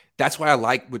like that's why I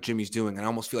like what Jimmy's doing. And I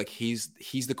almost feel like he's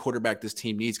the quarterback this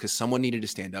team needs, because someone needed to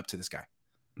stand up to this guy.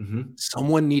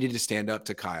 Someone needed to stand up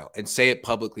to Kyle and say it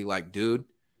publicly, like, dude,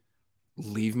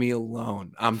 leave me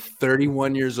alone. I'm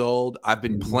 31 years old. I've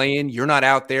been playing. You're not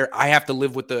out there. I have to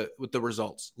live with the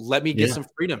results. Let me get some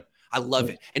freedom. I love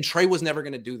it. And Trey was never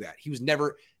going to do that. He was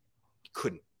never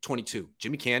couldn't. 22.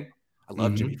 Jimmy can. I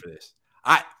love Jimmy for this.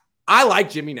 I like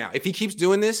Jimmy now. If he keeps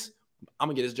doing this, I'm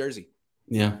gonna get his jersey.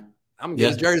 Yeah. I'm gonna get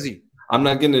his jersey. I'm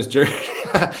not getting his jersey.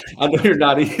 I know you're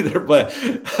not either, but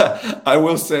I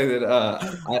will say that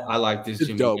I like this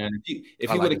Jimmy. Man.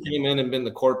 If he would have came in and been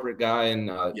the corporate guy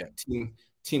and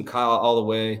team Kyle all the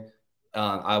way,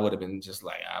 I would have been just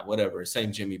like, whatever,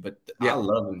 same Jimmy. But I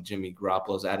love him, Jimmy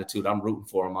Garoppolo's attitude. I'm rooting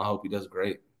for him. I hope he does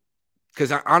great.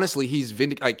 Because honestly, he's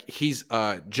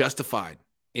justified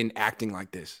in acting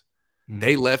like this.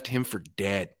 They left him for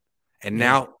dead, and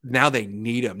now they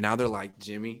need him. Now they're like,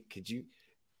 Jimmy, could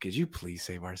you please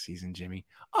save our season, Jimmy?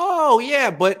 Oh yeah,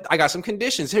 but I got some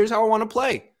conditions. Here's how I want to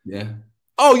play. Yeah.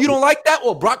 Oh, you don't like that?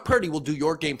 Well, Brock Purdy will do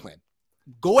your game plan.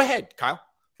 Go ahead, Kyle.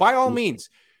 By all means,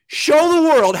 show the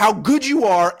world how good you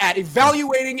are at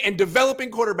evaluating and developing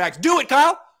quarterbacks. Do it,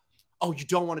 Kyle. Oh, you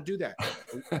don't want to do that?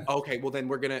 Okay, well then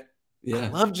we're gonna. I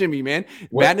love Jimmy, man.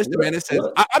 Madness to Menace says,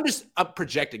 I'm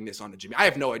projecting this onto Jimmy. I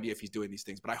have no idea if he's doing these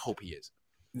things, but I hope he is.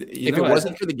 If it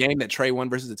wasn't for the game that Trey won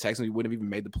versus the Texans, we wouldn't have even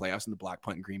made the playoffs in the block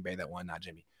punt in Green Bay that won, not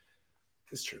Jimmy.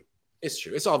 It's true. It's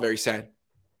true. It's all very sad.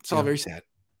 It's all very sad.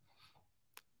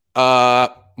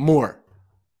 More.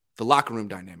 The locker room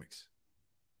dynamics.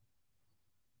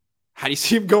 How do you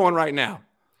see him going right now?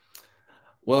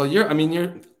 Well, you're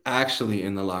actually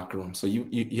in the locker room. So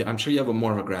you I'm sure you have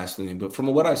more of a grasp than me, but from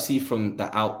what I see from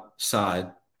the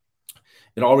outside,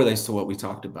 it all relates to what we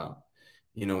talked about.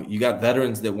 You know, you got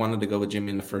veterans that wanted to go with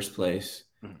Jimmy in the first place.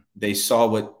 They saw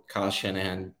what Kyle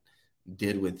Shanahan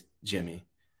did with Jimmy.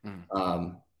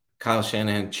 Kyle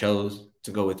Shanahan chose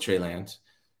to go with Trey Lance.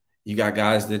 You got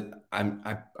guys that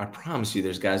I promise you,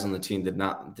 there's guys on the team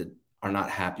that are not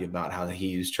happy about how he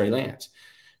used Trey Lance.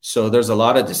 So there's a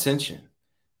lot of dissension.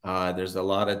 There's a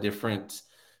lot of different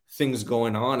things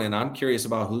going on, and I'm curious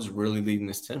about who's really leading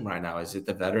this team right now. Is it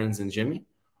the veterans and Jimmy,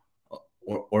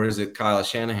 or is it Kyle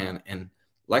Shanahan? And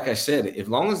like I said, as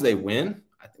long as they win,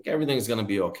 I think everything's going to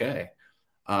be okay.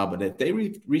 But if they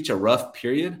reach a rough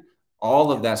period,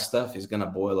 all of that stuff is going to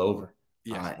boil over.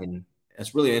 And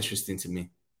it's really interesting to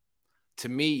me. To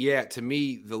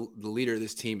me, the leader of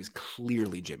this team is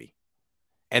clearly Jimmy.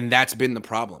 And that's been the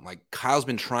problem. Like, Kyle's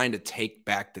been trying to take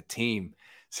back the team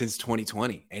since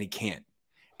 2020, and he can't.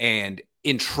 And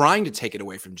in trying to take it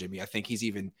away from Jimmy, I think he's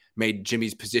even made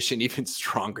Jimmy's position even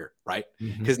stronger, right?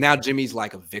 Because now Jimmy's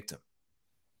like a victim.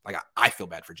 Like, I feel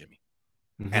bad for Jimmy.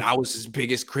 And I was his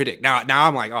biggest critic. Now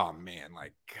I'm like, oh, man,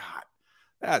 like, God,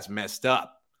 that's messed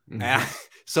up.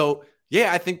 So,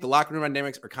 yeah, I think the locker room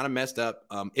dynamics are kind of messed up.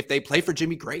 If they play for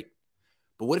Jimmy, great.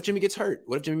 But what if Jimmy gets hurt?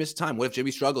 What if Jimmy misses time? What if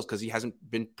Jimmy struggles because he hasn't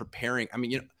been preparing? I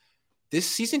mean, this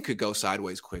season could go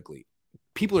sideways quickly.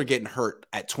 People are getting hurt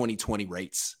at 2020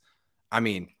 rates. I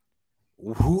mean,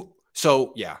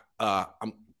 So, yeah,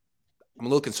 I'm a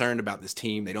little concerned about this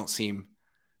team. They don't seem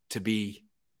to be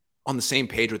on the same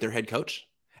page with their head coach.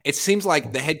 It seems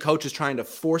like the head coach is trying to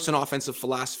force an offensive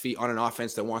philosophy on an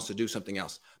offense that wants to do something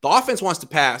else. The offense wants to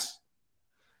pass.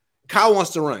 Kyle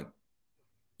wants to run.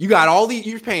 You got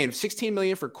you're paying $16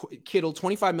 million for Kittle,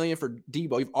 $25 million for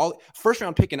Debo. You've all first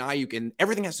round pick in Ayuk, and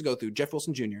everything has to go through Jeff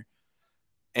Wilson Jr.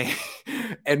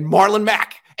 and Marlon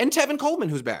Mack and Tevin Coleman,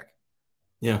 who's back.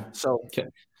 Yeah. So,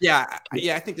 yeah,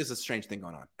 I think there's a strange thing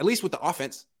going on, at least with the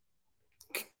offense.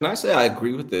 Can I say I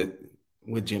agree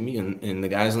with Jimmy and the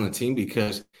guys on the team,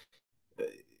 because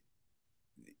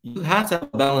you have to have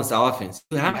a balanced offense.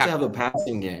 You have to have a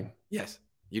passing game. Yes,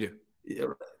 you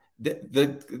do.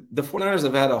 The 49ers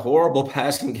have had a horrible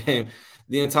passing game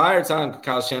the entire time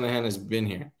Kyle Shanahan has been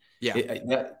here. Yeah.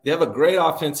 They have a great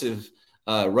offensive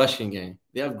rushing game.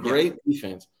 They have great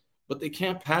defense, but they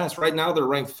can't pass. Right now, they're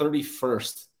ranked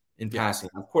 31st in passing.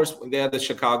 Of course, they had the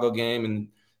Chicago game and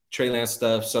Trey Lance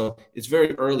stuff, so it's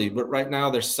very early. But right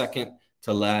now, they're second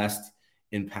to last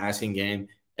in passing game.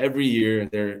 Every year,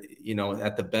 they're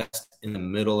at the best in the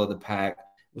middle of the pack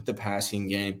with the passing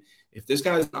game. If this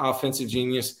guy's an offensive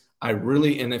genius,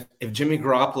 if Jimmy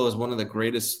Garoppolo is one of the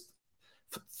greatest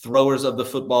throwers of the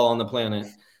football on the planet,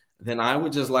 then I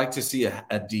would just like to see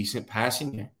a decent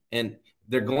passing game. And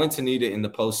they're going to need it in the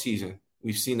postseason.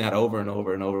 We've seen that over and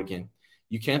over and over again.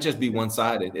 You can't just be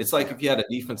one-sided. It's like if you had a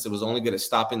defense that was only good at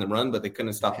stopping the run, but they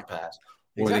couldn't stop the pass.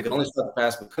 Or they could only stop the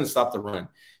pass, but couldn't stop the run.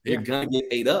 You're going to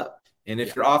get ate up. And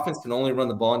if your offense can only run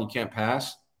the ball and you can't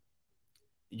pass,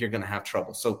 you're going to have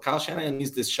trouble. So Kyle Shanahan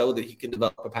needs to show that he can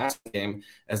develop a passing game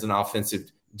as an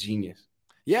offensive genius.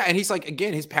 Yeah, and he's like,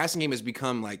 again, his passing game has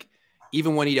become like,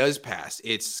 even when he does pass,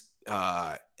 it's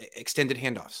extended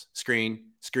handoffs,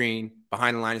 screen,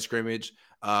 behind the line of scrimmage,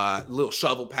 little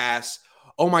shovel pass.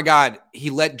 Oh my God, he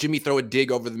let Jimmy throw a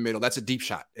dig over the middle. That's a deep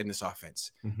shot in this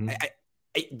offense. Mm-hmm.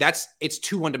 It's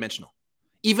too one-dimensional.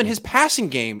 Even his passing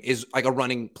game is like a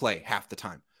running play half the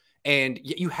time. And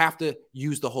you have to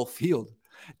use the whole field.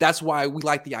 That's why we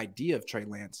like the idea of Trey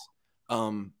Lance.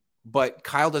 But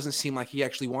Kyle doesn't seem like he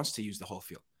actually wants to use the whole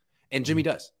field. And Jimmy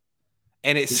does.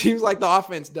 And it seems like the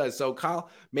offense does. So, Kyle,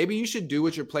 maybe you should do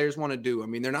what your players want to do. I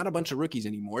mean, they're not a bunch of rookies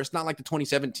anymore. It's not like the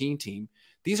 2017 team.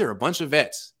 These are a bunch of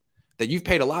vets that you've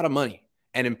paid a lot of money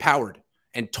and empowered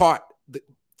and taught the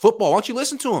football. Why don't you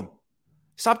listen to them?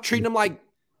 Stop treating them like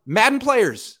Madden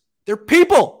players. They're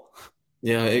people.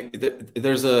 Yeah,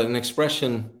 there's an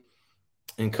expression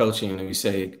in coaching, and we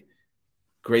say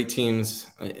great teams,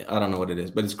 I don't know what it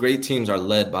is, but it's great teams are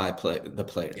led by the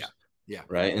players. Yeah.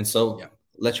 Right. And so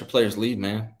let your players lead,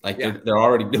 man. Like they're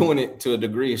already doing it to a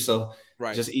degree. So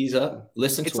just ease up,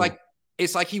 listen to them.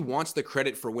 It's like he wants the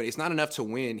credit for winning. It's not enough to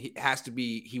win.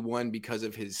 He won because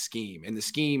of his scheme, and the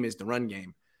scheme is the run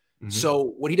game. Mm-hmm.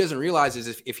 So what he doesn't realize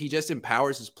is if he just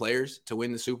empowers his players to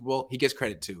win the Super Bowl, he gets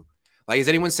credit too. Like, is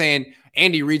anyone saying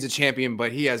Andy Reid's a champion,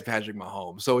 but he has Patrick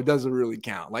Mahomes, so it doesn't really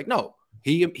count? Like, no,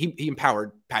 he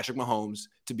empowered Patrick Mahomes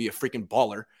to be a freaking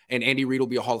baller, and Andy Reid will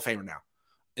be a Hall of Famer now.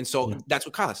 And so that's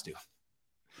what Kyle has to do.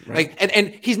 Right. Like,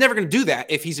 and he's never going to do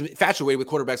that if he's infatuated with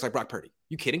quarterbacks like Brock Purdy.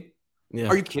 You kidding? Yeah.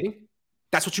 Are you kidding?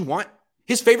 That's what you want?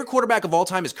 His favorite quarterback of all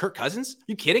time is Kirk Cousins?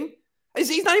 You kidding?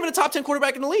 He's not even a top 10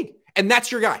 quarterback in the league. And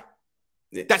that's your guy.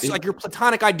 That's like your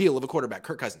platonic ideal of a quarterback,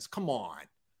 Kirk Cousins. Come on.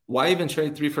 Why even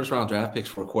trade 3 first-round draft picks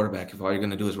for a quarterback if all you're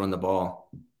going to do is run the ball?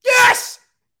 Yes!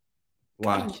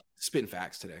 Why? God, spitting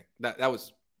facts today. That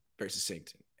was very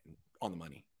succinct and on the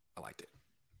money. I liked it.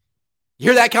 You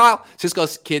hear that, Kyle?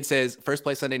 Cisco's kid says, first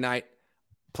play Sunday night,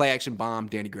 play action bomb,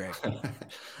 Danny Gray.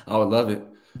 I would love it.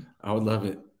 I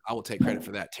will take credit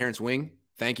for that. Terrence Wing,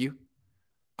 thank you.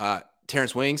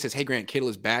 Terrence Wing says, hey, Grant, Kittle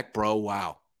is back, bro.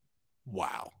 Wow.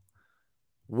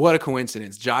 What a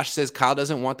coincidence. Josh says Kyle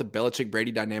doesn't want the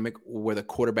Belichick-Brady dynamic where the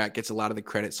quarterback gets a lot of the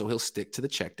credit, so he'll stick to the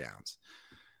checkdowns.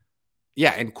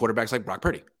 Yeah, and quarterbacks like Brock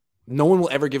Purdy. No one will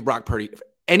ever give Brock Purdy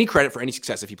any credit for any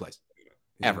success if he plays.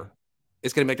 Ever.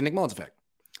 It's going to make a Nick Mullins effect.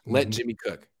 Let Jimmy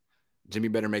cook. Jimmy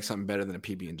better make something better than a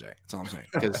PB&J. That's all I'm saying.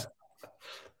 Because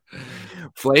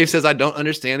Flav says, I don't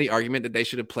understand the argument that they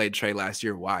should have played Trey last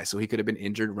year. Why? So he could have been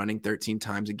injured running 13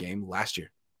 times a game last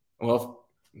year. Well,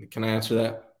 can I answer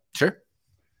that? Sure.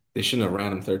 They shouldn't have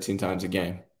ran him 13 times a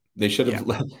game. They should have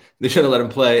let him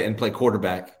play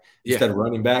quarterback instead of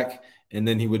running back, and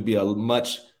then he would be a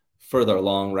much further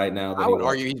along right now. I would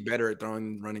argue he's better at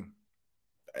throwing than running.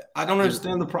 I don't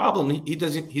understand the problem.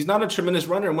 He's not a tremendous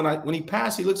runner. When he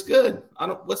passes, he looks good.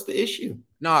 What's the issue?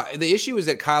 No, the issue is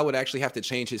that Kyle would actually have to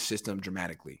change his system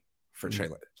dramatically for Trey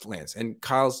Lance. And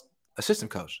Kyle's a system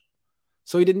coach.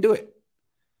 So he didn't do it.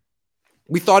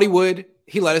 We thought he would.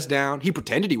 He let us down. He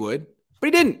pretended he would, but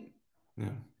he didn't. Yeah.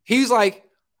 He's like,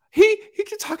 he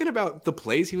kept talking about the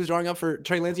plays he was drawing up for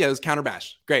Trey Lance. Yeah, it was counter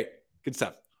bash. Great. Good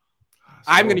stuff.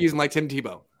 I'm going to use him like Tim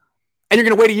Tebow. And you're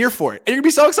going to wait a year for it. And you're going to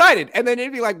be so excited. And then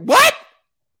you'd be like, what?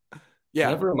 Yeah.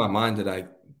 Never in my mind did I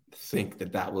think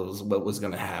that was what was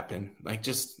going to happen. Like,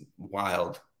 just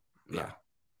wild. Yeah.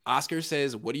 Oscar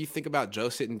says, what do you think about Joe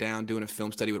sitting down doing a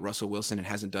film study with Russell Wilson and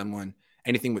hasn't done one?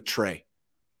 Anything with Trey?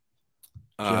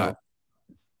 Joe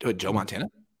Montana?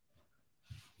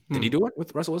 Did he do it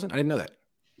with Russell Wilson? I didn't know that.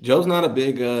 Joe's not a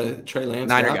big Trey Lance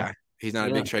Niner guy. He's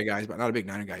not a big Trey guy. He's not a big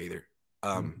Niner guy either.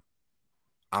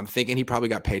 I'm thinking he probably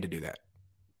got paid to do that.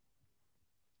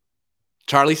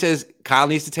 Charlie says Kyle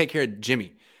needs to take care of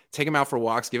Jimmy. Take him out for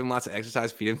walks, give him lots of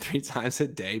exercise, feed him 3 times a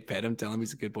day, pet him, tell him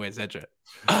he's a good boy, etc.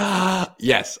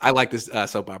 Yes, I like this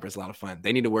soap opera. It's a lot of fun.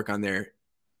 They need to work on their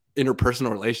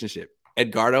interpersonal relationship.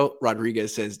 Edgardo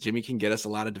Rodriguez says Jimmy can get us a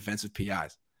lot of defensive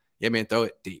PIs. Yeah, man, throw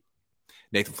it deep.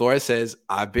 Nathan Flores says,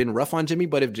 I've been rough on Jimmy,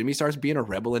 but if Jimmy starts being a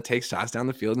rebel and takes shots down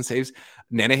the field and saves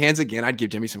Nanahan's again, I'd give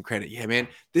Jimmy some credit. Yeah, man,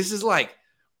 this is like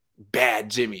bad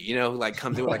Jimmy, like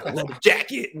comes in with like a leather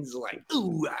jacket and is like,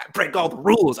 ooh, I break all the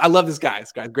rules. I love this guy.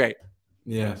 This guy's great.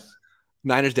 Yes.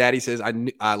 Niners Daddy says,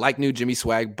 I like new Jimmy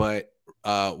swag, but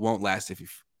won't last if he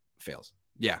fails.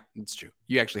 Yeah, it's true.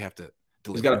 You actually have to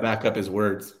deliver. He's got to back up his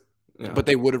words. Yeah. But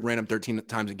they would have ran him 13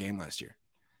 times a game last year.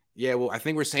 Yeah, well, I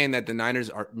think we're saying that the Niners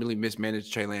are really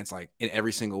mismanaged Trey Lance like in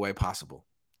every single way possible.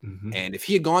 Mm-hmm. And if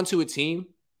he had gone to a team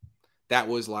that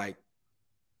was like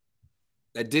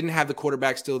that didn't have the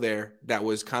quarterback still there, that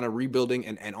was kind of rebuilding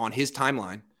and on his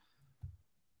timeline,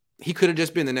 he could have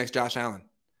just been the next Josh Allen.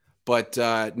 But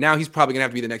now he's probably going to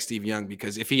have to be the next Steve Young,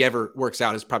 because if he ever works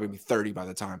out, he's probably be 30 by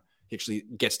the time he actually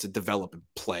gets to develop and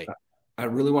play. I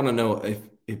really want to know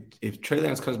if Trey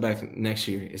Lance comes back next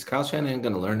year, is Kyle Shanahan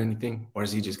going to learn anything, or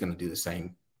is he just going to do the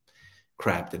same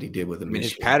crap that he did with him?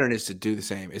 His pattern is to do the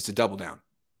same, is to double down.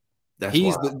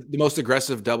 He's the most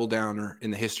aggressive double downer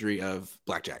in the history of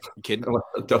blackjack. You kidding?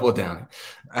 Double down.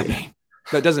 I mean,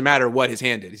 it doesn't matter what his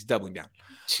hand did. He's doubling down.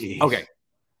 Jeez. Okay,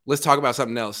 let's talk about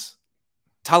something else.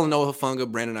 Talanoa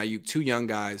Hufanga, Brandon Ayuk, two young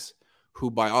guys who,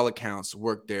 by all accounts,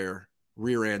 worked their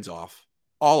rear ends off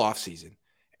all offseason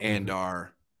and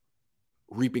are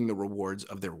reaping the rewards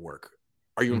of their work.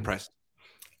 Are you impressed?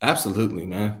 Absolutely,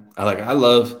 man. I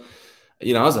love,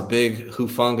 I was a big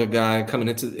Hufanga guy coming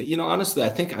into, honestly, I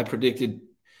think I predicted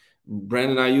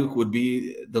Brandon Ayuk would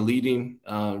be the leading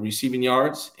receiving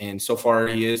yards, and so far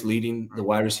he is leading the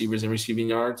wide receivers in receiving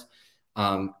yards.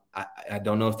 I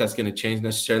don't know if that's going to change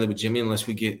necessarily with Jimmy, unless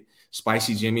we get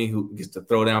Spicy Jimmy who gets to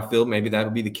throw downfield. Maybe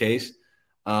that'll be the case.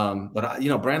 But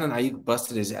Brandon Ayuk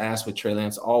busted his ass with Trey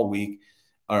Lance all week,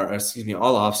 all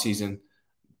offseason.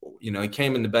 He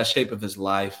came in the best shape of his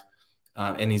life,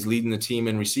 and he's leading the team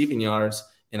in receiving yards.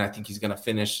 And I think he's going to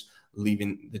finish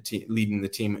leading the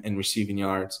team in receiving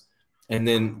yards. And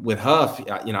then with Huff,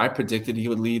 I predicted he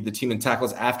would lead the team in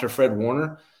tackles after Fred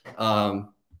Warner.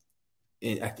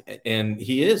 And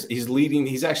he's leading.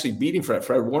 He's actually beating Fred.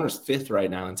 Fred Warner's fifth right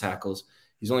now in tackles.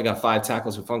 He's only got 5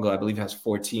 tackles. Hufanga, I believe, has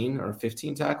 14 or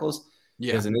 15 tackles.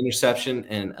 Yeah. He has an interception,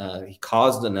 and he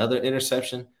caused another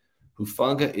interception.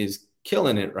 Hufanga is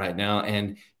killing it right now.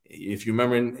 And if you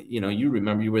remember,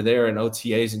 you were there in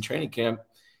OTAs and training camp.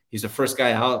 He's the first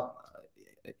guy out,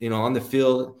 on the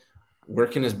field,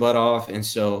 working his butt off. And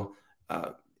so,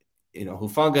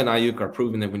 Hufanga and Ayuk are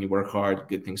proving that when you work hard,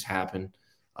 good things happen.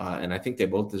 And I think they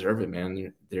both deserve it,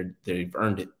 man. They've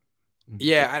earned it.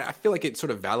 Yeah, I feel like it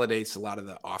sort of validates a lot of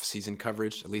the off-season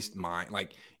coverage, at least mine.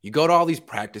 Like, you go to all these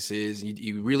practices,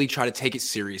 you really try to take it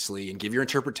seriously and give your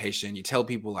interpretation. You tell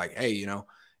people like, hey,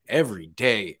 every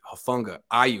day, Hufanga,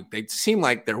 Ayuk, they seem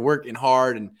like they're working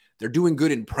hard and they're doing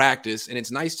good in practice. And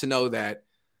it's nice to know that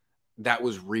that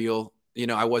was real.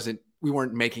 We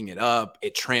weren't making it up.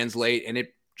 It translates, and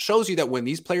it shows you that when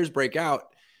these players break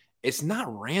out, it's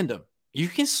not random. You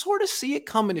can sort of see it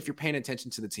coming if you're paying attention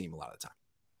to the team a lot of the time.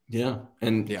 Yeah.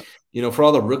 And, for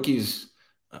all the rookies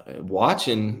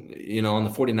watching, on the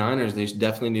 49ers, they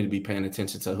definitely need to be paying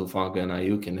attention to Hufanga and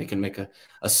Ayuk, and they can make a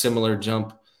similar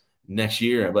jump next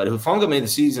year. But Hufanga made the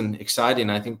season exciting.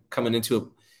 I think coming into it,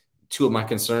 two of my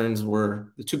concerns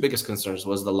were – the two biggest concerns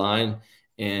was the line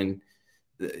and,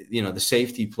 the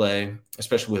safety play,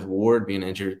 especially with Ward being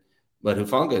injured. But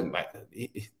Hufanga,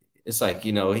 it's like,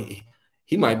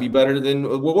 he might be better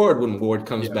than Ward when Ward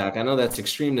comes back. I know that's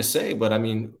extreme to say, but I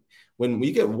mean, when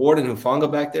we get Ward and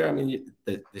Hufanga back there, I mean,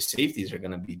 the safeties are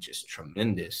going to be just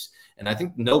tremendous. And I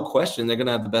think no question they're going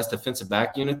to have the best defensive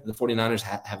back unit the 49ers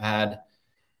have had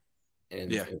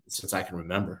since I can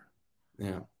remember.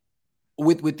 Yeah.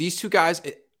 With these two guys,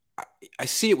 I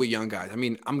see it with young guys. I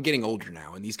mean, I'm getting older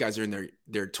now, and these guys are in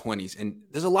their 20s. And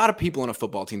there's a lot of people on a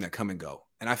football team that come and go.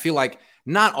 And I feel like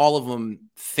not all of them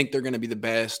think they're going to be the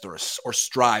best or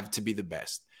strive to be the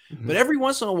best. Mm-hmm. But every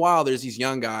once in a while, there's these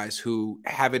young guys who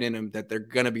have it in them that they're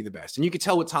going to be the best. And you could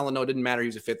tell with Talanoa, it didn't matter. He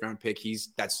was a 5th-round pick.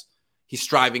 He's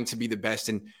striving to be the best.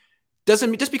 And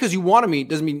just because you want to be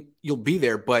doesn't mean you'll be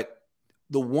there. But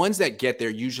the ones that get there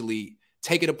usually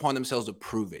take it upon themselves to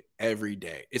prove it every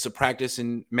day. It's a practice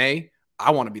in May.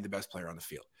 I want to be the best player on the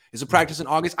field. It's a practice in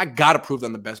August. I got to prove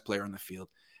I'm the best player on the field.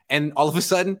 And all of a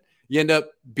sudden, you end up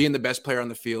being the best player on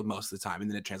the field most of the time, and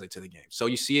then it translates to the game. So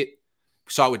you see it.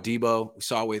 We saw it with Debo. We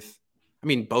saw it with,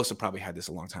 Bosa probably had this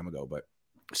a long time ago, but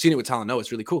seeing it with Talanoa,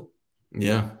 it's really cool.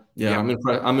 Yeah.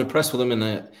 I'm impressed with him in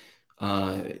that,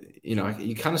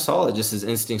 you kind of saw it just his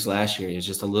instincts last year. He was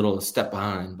just a little step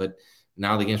behind, but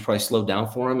now the game's probably slowed down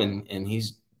for him, and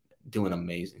he's doing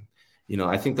amazing.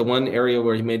 I think the one area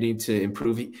where he may need to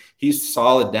improve, he's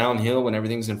solid downhill when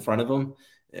everything's in front of him.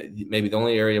 Maybe the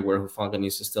only area where Hufanga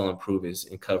needs to still improve is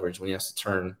in coverage when he has to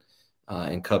turn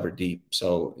and cover deep.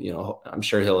 So, I'm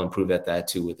sure he'll improve at that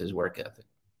too with his work ethic.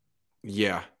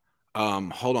 Yeah.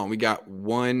 Hold on. We got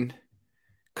one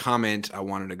comment I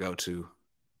wanted to go to.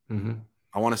 Mm-hmm.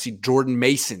 I want to see Jordan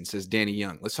Mason, says Danny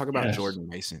Young. Let's talk about Jordan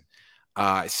Mason.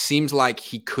 It seems like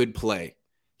he could play.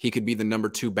 He could be the number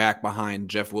 2 back behind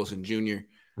Jeff Wilson Jr.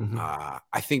 Mm-hmm.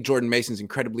 I think Jordan Mason's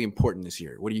incredibly important this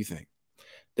year. What do you think?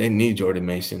 They need Jordan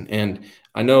Mason. And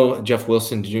I know Jeff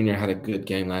Wilson Jr. had a good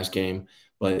game last game,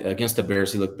 but against the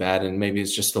Bears, he looked bad, and maybe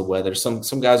it's just the weather. Some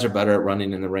guys are better at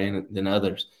running in the rain than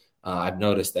others. I've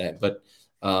noticed that. But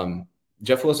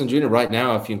Jeff Wilson Jr. right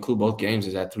now, if you include both games,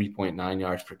 is at 3.9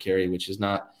 yards per carry, which is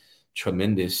not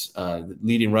tremendous. The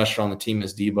leading rusher on the team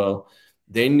is Debo.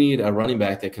 They need a running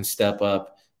back that can step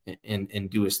up and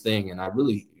do his thing. And I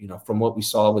really, from what we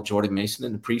saw with Jordan Mason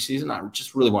in the preseason, I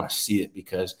just really want to see it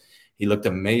because he looked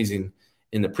amazing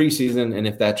in the preseason. And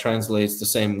if that translates the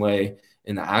same way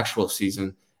in the actual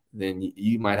season, then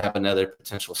you might have another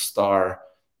potential star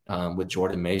with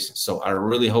Jordan Mason. So I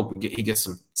really hope he gets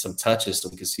some touches so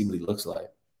we can see what he looks like.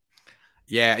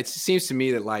 Yeah, it seems to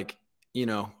me that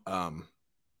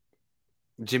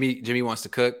Jimmy wants to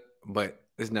cook, but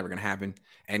this is never going to happen.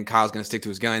 And Kyle's going to stick to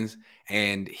his guns,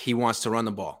 and he wants to run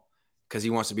the ball because he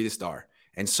wants to be the star.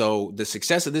 And so the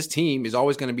success of this team is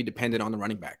always going to be dependent on the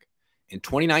running back. In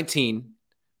 2019,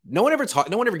 no one ever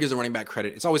gives the running back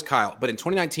credit. It's always Kyle. But in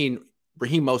 2019,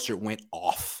 Raheem Mostert went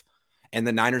off, and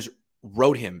the Niners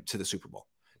rode him to the Super Bowl.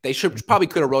 They probably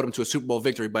could have rode him to a Super Bowl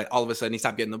victory, but all of a sudden he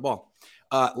stopped getting the ball.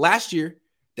 Last year,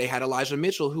 they had Elijah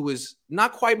Mitchell, who was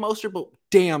not quite Mostert, but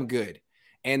damn good.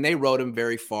 And they rode him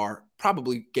very far,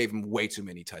 probably gave him way too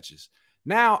many touches.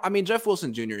 Now, Jeff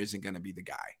Wilson Jr. isn't going to be the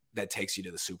guy that takes you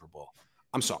to the Super Bowl.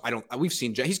 I'm sorry. We've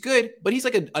seen Jeff. He's good, but he's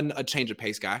like a change of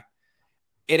pace guy.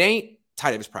 It ain't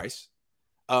Ty Davis Price.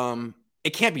 It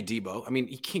can't be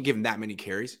Debo. You can't give him that many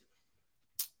carries.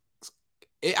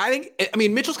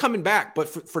 Mitchell's coming back, but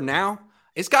for now,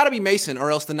 it's got to be Mason, or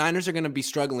else the Niners are going to be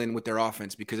struggling with their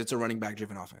offense because it's a running back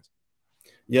driven offense.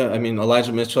 Yeah,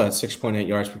 Elijah Mitchell had 6.8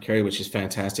 yards per carry, which is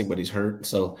fantastic, but he's hurt.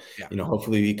 So,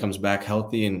 hopefully he comes back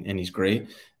healthy and he's great.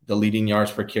 The leading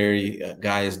yards per carry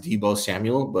guy is Deebo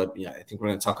Samuel, but I think we're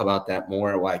going to talk about that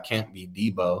more, why it can't be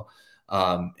Deebo.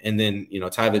 And then,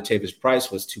 Ty Davis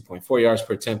Price was 2.4 yards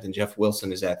per attempt, and Jeff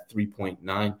Wilson is at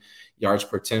 3.9 yards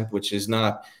per attempt, which is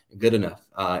not good enough.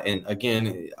 And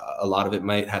again, a lot of it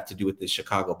might have to do with the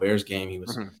Chicago Bears game. He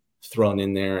was thrown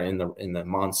in there in the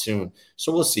monsoon.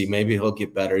 So we'll see. Maybe he'll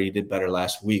get better. He did better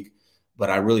last week,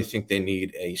 but I really think they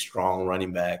need a strong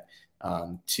running back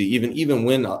to even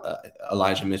when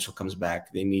Elijah Mitchell comes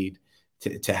back. They need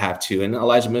to have to. And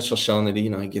Elijah Mitchell's shown that he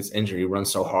gets injured. He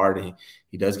runs so hard, and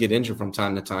he does get injured from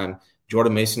time to time.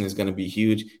 Jordan Mason is going to be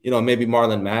huge. Maybe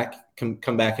Marlon Mack can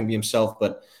come back and be himself,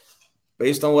 but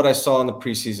based on what I saw in the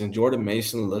preseason, Jordan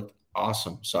Mason looked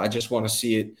awesome. So I just want to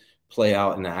see it play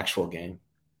out in the actual game.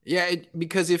 Yeah,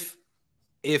 because if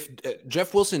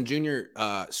Jeff Wilson Jr.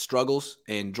 Struggles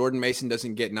and Jordan Mason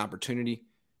doesn't get an opportunity,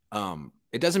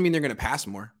 it doesn't mean they're going to pass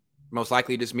more. Most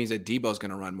likely, it just means that Debo's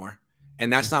going to run more,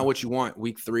 and that's not what you want.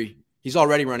 Week 3, he's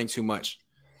already running too much.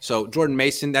 So Jordan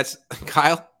Mason, that's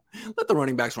Kyle. Let the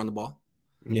running backs run the ball.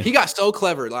 Yeah. He got so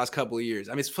clever the last couple of years.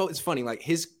 It's funny. Like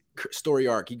his story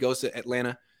arc, he goes to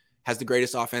Atlanta, has the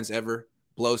greatest offense ever,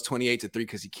 blows 28-3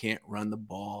 because he can't run the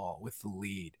ball with the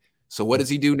lead. So what does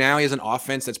he do now? He has an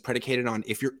offense that's predicated on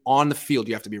if you're on the field,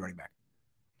 you have to be running back.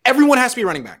 Everyone has to be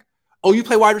running back. Oh, you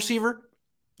play wide receiver?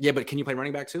 Yeah, but can you play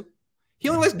running back too? He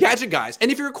only likes gadget guys.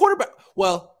 And if you're a quarterback,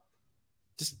 well,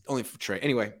 just only for Trey.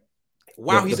 Anyway,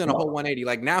 wow, he's done a whole 180.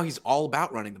 Like now he's all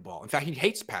about running the ball. In fact, he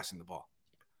hates passing the ball.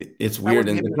 It's weird.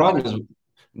 And the problem is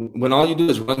when all you do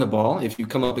is run the ball, if you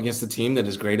come up against a team that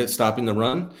is great at stopping the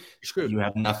run, you're screwed. You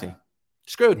have nothing.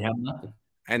 Screwed. You have nothing.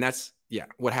 And that's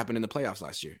what happened in the playoffs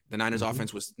last year. The Niners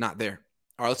offense was not there.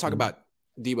 All right, let's talk about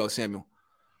Debo Samuel.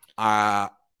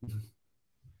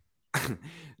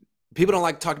 People don't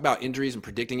like to talk about injuries and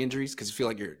predicting injuries because you feel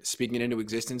like you're speaking it into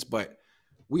existence, but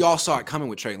we all saw it coming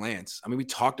with Trey Lance. We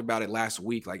talked about it last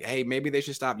week. Like, hey, maybe they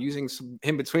should stop using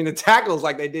him between the tackles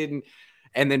like they did.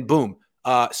 And then boom.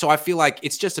 So I feel like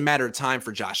it's just a matter of time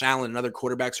for Josh Allen and other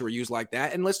quarterbacks who are used like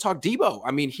that. And let's talk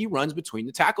Debo. He runs between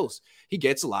the tackles. He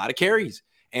gets a lot of carries.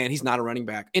 And he's not a running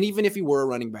back. And even if he were a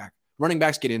running back, running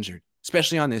backs get injured,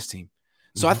 especially on this team.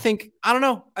 So I don't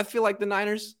know. I feel like the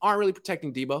Niners aren't really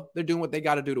protecting Debo. They're doing what they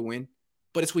got to do to win.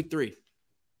 But it's week 3.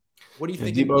 What do you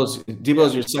think?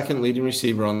 Debo's your second leading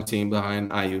receiver on the team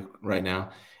behind Ayuk right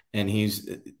now. And he's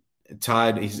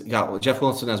tied. He's got Jeff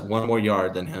Wilson has one more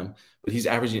yard than him, but he's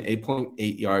averaging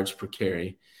 8.8 yards per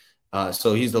carry.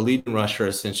 So he's the leading rusher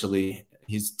essentially.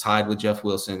 He's tied with Jeff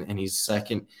Wilson, and he's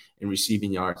second in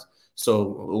receiving yards. So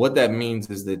what that means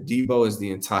is that Debo is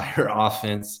the entire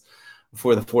offense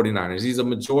for the 49ers. He's a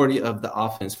majority of the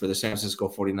offense for the San Francisco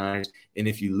 49ers. And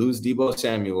if you lose Debo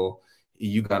Samuel,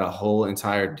 you got a whole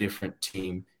entire different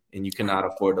team, and you cannot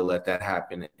afford to let that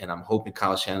happen. And I'm hoping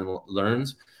Kyle Shanahan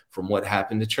learns from what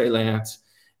happened to Trey Lance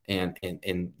and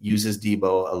uses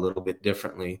Debo a little bit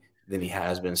differently than he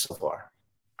has been so far.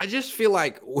 I just feel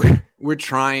like we're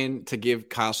trying to give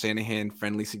Kyle Shanahan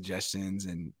friendly suggestions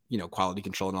and, quality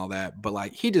control and all that. But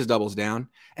like, he just doubles down.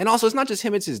 And also, it's not just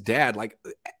him, it's his dad. Like,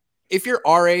 if you're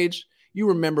our age, you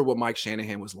remember what Mike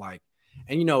Shanahan was like.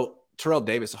 And, Terrell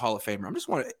Davis, a Hall of Famer. I just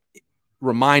want to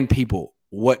remind people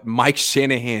what Mike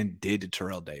Shanahan did to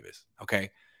Terrell Davis.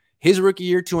 Okay. His rookie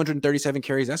year, 237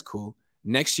 carries. That's cool.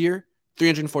 Next year,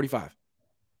 345.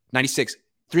 96,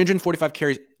 345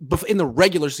 carries in the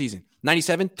regular season.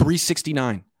 97,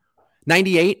 369.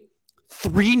 98,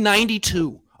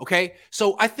 392. Okay.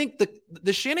 So I think the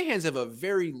Shanahans have a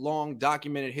very long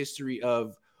documented history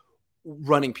of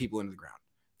running people into the ground.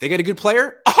 They get a good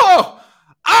player. Oh,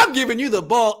 I'm giving you the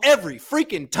ball every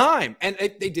freaking time. And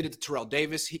they did it to Terrell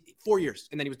Davis 4 years.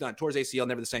 And then he was done. Tore his ACL,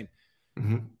 never the same.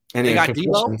 Mm-hmm. And they got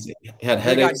Debo. He had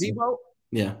headaches. They got Debo.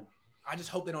 Yeah. I just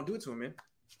hope they don't do it to him, man.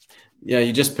 Yeah,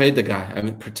 you just paid the guy. I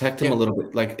mean, protect him a little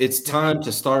bit. Like, it's time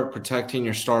to start protecting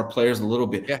your star players a little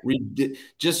bit. Yeah.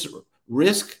 Just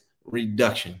risk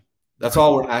reduction. That's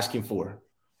all we're asking for.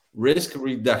 Risk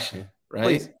reduction,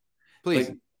 right?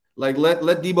 Please. Like let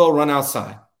Debo run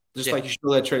outside. Just like you should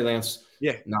let Trey Lance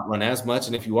not run as much.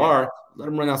 And if you are, let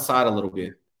him run outside a little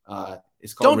bit.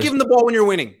 It's called Don't give him the ball when you're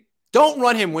winning. Don't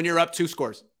run him when you're up 2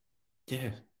 scores. Yeah.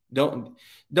 Don't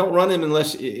run him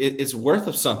unless it's worth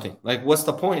of something. Like, what's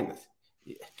the point?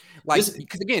 Like,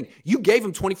 because again, you gave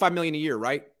him $25 million a year,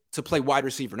 right, to play wide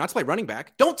receiver, not to play running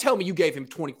back. Don't tell me you gave him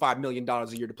 $25 million a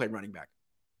year to play running back.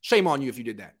 Shame on you if you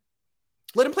did that.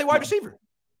 Let him play wide receiver.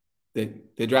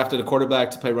 They drafted a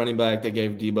quarterback to play running back. They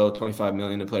gave Debo $25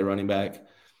 million to play running back.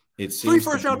 It's 3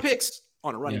 first-round picks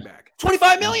on a running back.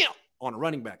 $25 million on a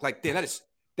running back. Like, damn,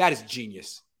 that is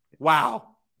genius.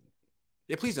 Wow.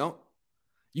 Yeah, please don't.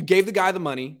 You gave the guy the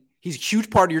money. He's a huge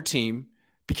part of your team.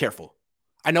 Be careful.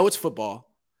 I know it's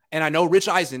football, and I know Rich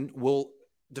Eisen will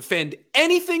defend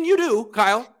anything you do,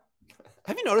 Kyle.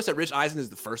 Have you noticed that Rich Eisen is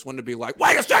the first one to be like,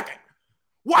 wait a second.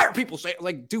 Why are people saying,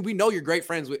 like, dude, we know you're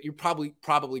you're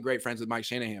probably great friends with Mike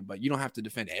Shanahan, but you don't have to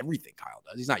defend everything Kyle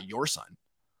does. He's not your son.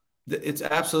 It's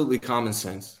absolutely common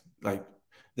sense. Like,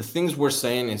 the things we're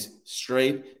saying is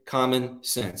straight common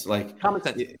sense. Like, common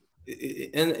sense.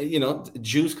 And,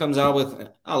 Juice comes out with,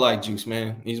 I like Juice,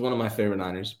 man. He's one of my favorite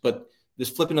Niners. But this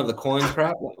flipping of the coin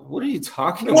crap, what are you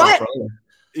talking about, bro?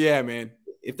 Yeah, man.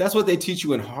 If that's what they teach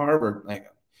you in Harvard, like,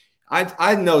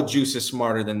 I know Juice is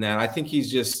smarter than that. I think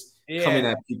he's just coming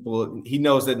at people. He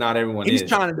knows that not everyone is. He's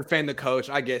trying to defend the coach.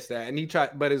 I guess that.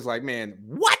 And but it's like, man,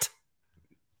 what?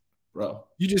 Bro.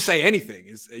 You just say anything.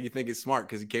 You think it's smart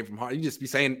because he came from Harvard.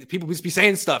 People just be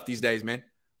saying stuff these days, man.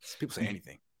 People say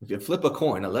anything. If you flip a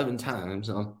coin 11 times,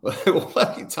 what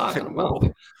are you talking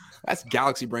about? That's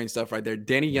galaxy brain stuff right there.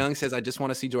 Danny Young says, I just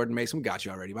want to see Jordan Mason. We got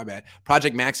you already. My bad.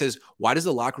 Project Max says, why does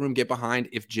the locker room get behind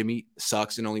if Jimmy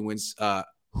sucks and only wins?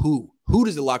 Who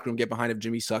does the locker room get behind if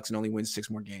Jimmy sucks and only wins 6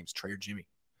 more games? Trey or Jimmy?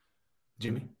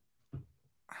 Jimmy.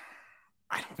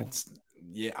 I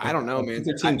don't know, man.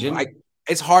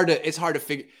 It's hard to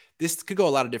figure. This could go a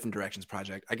lot of different directions,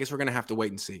 Project. I guess we're going to have to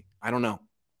wait and see. I don't know.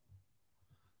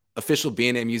 Official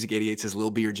B&A Music 88 says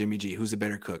Lil B or Jimmy G. Who's the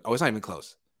better cook? Oh, it's not even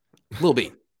close. Lil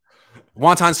B.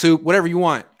 Wonton soup, whatever you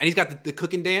want. And he's got the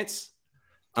cooking dance.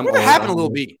 Whatever happened to Lil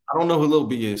B? I don't know who Lil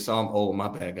B is, so I'm old. My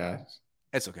bad, guys.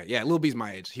 That's okay. Yeah, Lil B's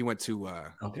my age. He went to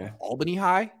Albany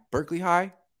High, Berkeley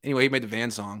High. Anyway, he made the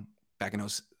Van song back in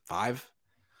 2005.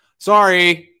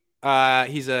 Sorry.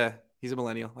 He's a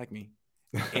millennial like me.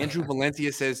 Andrew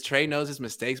Valencia says Trey knows his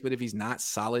mistakes, but if he's not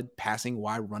solid passing,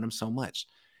 why run him so much?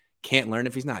 Can't learn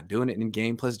if he's not doing it in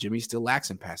game. Plus, Jimmy still lacks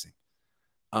in passing.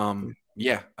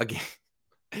 Yeah, again,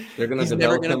 they're going to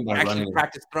develop him by running.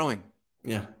 Practice throwing.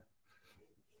 Yeah,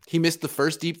 he missed the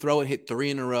first deep throw and hit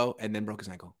 3 in a row, and then broke his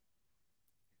ankle.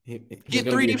 He hit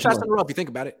 3 deep shots in a row. If you think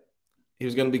about it, he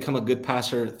was going to become a good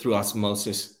passer through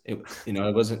osmosis. It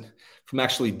wasn't from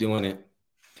actually doing it.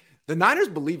 The Niners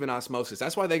believe in osmosis.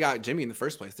 That's why they got Jimmy in the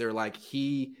first place. They're like,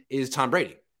 he is Tom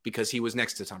Brady. Because he was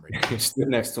next to Tom Brady. He stood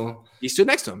next to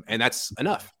him. And that's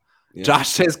enough. Yeah. Josh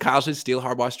says Kyle should steal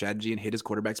Harbaugh's strategy and hit his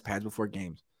quarterback's pads before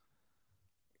games.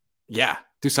 Yeah,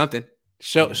 do something.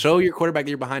 Show your quarterback that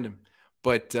you're behind him.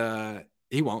 But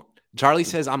he won't. Charlie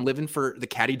says, I'm living for the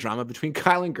catty drama between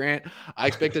Kyle and Grant. I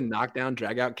expect a knockdown,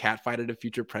 drag-out cat fight at a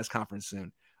future press conference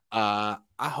soon. I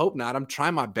hope not. I'm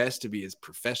trying my best to be as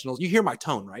professional. You hear my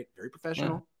tone, right? Very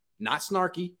professional, not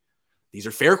snarky. These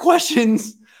are fair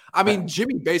questions. I mean,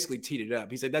 Jimmy basically teed it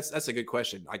up. He said, that's a good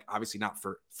question. Like, obviously not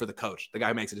for the coach, the guy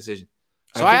who makes a decision.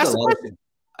 So I asked the question.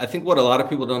 I think what a lot of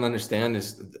people don't understand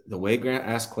is the way Grant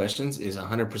asks questions is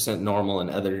 100% normal in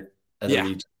other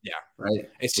regions. Yeah. Right.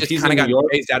 It's just kind of got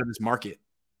phased out of this market.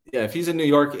 Yeah. If he's in New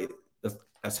York,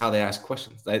 that's how they ask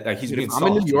questions. Like he's Dude, being if I'm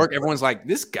in soft. New York, everyone's like,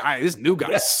 this new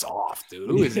guy's soft, dude.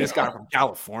 Who is this guy from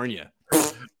California?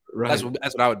 Right. That's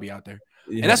what I would be out there.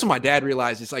 Yeah. And that's what my dad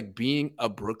realized. It's like being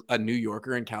a New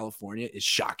Yorker in California is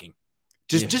shocking.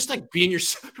 Just like being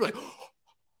yourself. You're like, oh,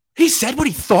 he said what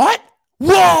he thought?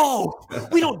 Whoa!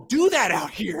 We don't do that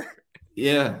out here.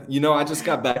 Yeah. I just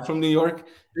got back from New York.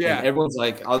 Yeah. And everyone's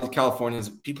like, all the Californians,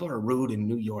 people are rude in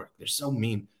New York. They're so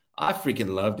mean. I freaking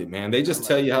loved it, man. They just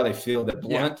tell you how they feel. They're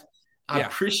blunt. Yeah. I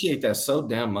appreciate that so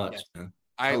damn much, man.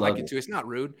 I like it too. It's not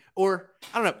rude. Or,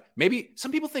 I don't know, maybe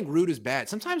some people think rude is bad.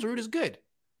 Sometimes rude is good.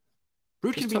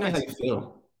 Rude can be nice. Tell me how you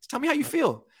feel. Just tell me how you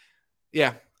feel.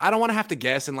 Yeah. I don't want to have to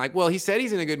guess and like, well, he said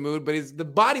he's in a good mood, but the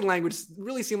body language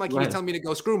really seemed like he was telling me to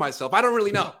go screw myself. I don't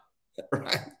really know.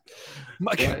 Right.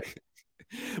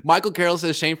 Michael Carroll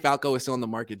says Shane Falco is still on the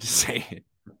market. Just say it.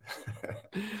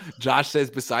 Josh says,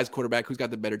 besides quarterback, who's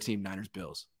got the better team? Niners,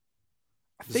 Bills.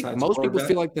 I think most people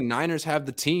feel like the Niners have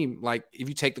the team. Like, if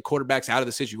you take the quarterbacks out of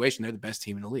the situation, they're the best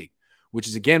team in the league, which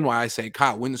is, again, why I say,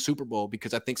 Kyle, win the Super Bowl,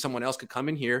 because I think someone else could come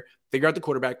in here, figure out the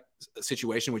quarterback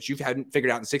situation, which you hadn't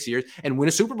figured out in 6 years, and win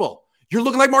a Super Bowl. You're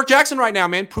looking like Mark Jackson right now,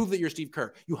 man. Prove that you're Steve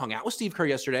Kerr. You hung out with Steve Kerr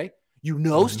yesterday. You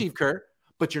know Steve Kerr,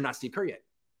 but you're not Steve Kerr yet.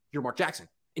 You're Mark Jackson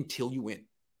until you win.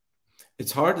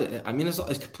 It's hard.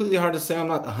 It's completely hard to say. I'm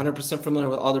not 100% familiar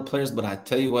with all their players, but I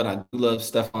tell you what, I do love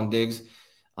Stephon Diggs,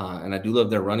 and I do love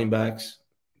their running backs.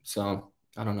 So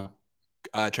I don't know.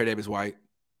 Tre'Davious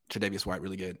White,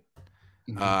 really good.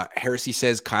 Heresy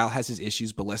says Kyle has his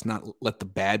issues, but let's not let the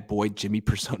bad boy Jimmy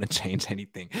persona change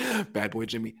anything. Bad boy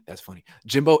Jimmy, that's funny.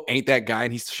 Jimbo ain't that guy,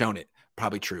 and he's shown it.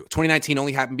 Probably true. 2019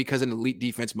 only happened because of an elite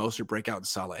defense, Mostert, breakout, and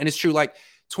Salah. And it's true. Like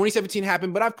 2017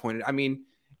 happened, but I've pointed. I mean,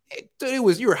 it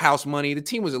was your house money. The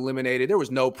team was eliminated. There was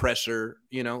no pressure.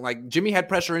 Like Jimmy had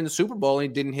pressure in the Super Bowl, and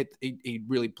he didn't hit. He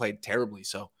really played terribly.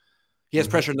 So he has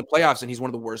pressure in the playoffs, and he's one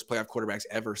of the worst playoff quarterbacks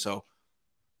ever. So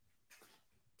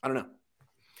I don't know.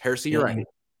 Heresy, you're right.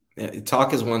 Yeah,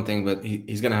 talk is one thing, but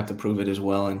he's going to have to prove it as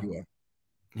well. And he will.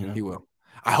 He will.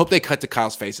 I hope they cut to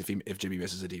Kyle's face if Jimmy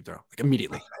misses a deep throw, like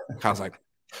immediately. Kyle's like,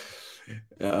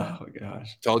 oh my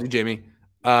gosh, told you, Jimmy.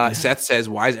 Seth says,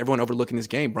 why is everyone overlooking this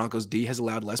game? Broncos D has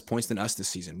allowed less points than us this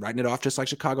season. Writing it off just like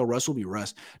Chicago. Russ will be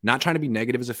Russ. Not trying to be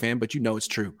negative as a fan, but it's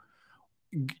true.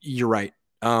 You're right.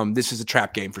 This is a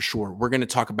trap game for sure. We're going to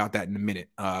talk about that in a minute.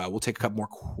 We'll take a couple more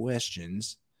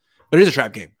questions. But it is a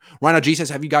trap game. Rhino G says,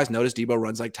 have you guys noticed Debo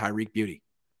runs like Tyreek Beauty?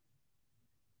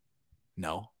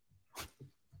 No.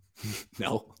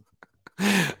 No.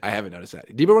 I haven't noticed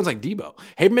that. Debo runs like Debo.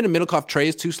 Haberman and Middlecoff. Trey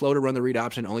is too slow to run the read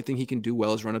option. Only thing he can do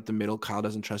well is run up the middle. Kyle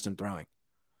doesn't trust him throwing.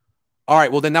 All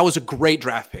right, well, then that was a great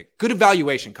draft pick. Good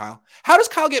evaluation, Kyle. How does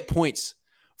Kyle get points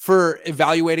for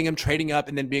evaluating him, trading up,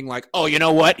 and then being like, oh, you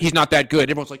know what? He's not that good.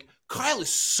 Everyone's like, Kyle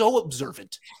is so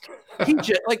observant. He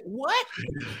just like, what?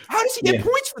 How does he get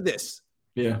points for this?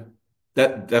 Yeah.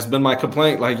 That's been my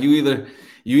complaint. Like you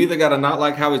either got to not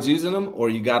like how it's using him, or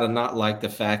you got to not like the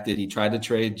fact that he tried to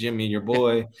trade Jimmy, your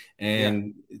boy,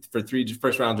 and for 3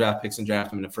 first-round draft picks and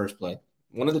draft him in the first play.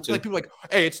 One of the two. Like people are like,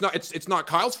 hey, it's not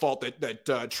Kyle's fault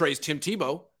that Trey's Tim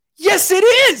Tebow. Yes, it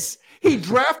is. He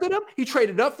drafted him. He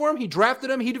traded up for him. He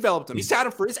drafted him. He developed him. He sat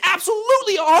him for. It's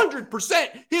absolutely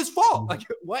 100% his fault. Like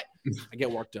what? I get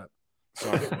worked up.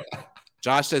 Sorry.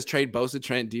 Josh says trade Bosa,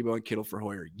 Trent, Debo, and Kittle for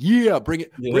Hoyer. Yeah, bring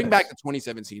it. Yes. Bring back the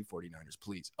 2017 49ers,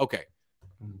 please. Okay.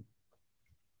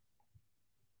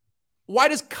 Why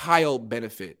does Kyle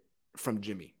benefit from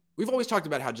Jimmy? We've always talked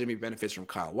about how Jimmy benefits from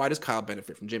Kyle. Why does Kyle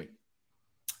benefit from Jimmy?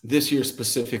 This year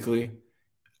specifically,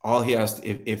 all he has to,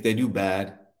 if they do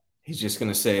bad, he's just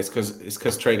going to say it's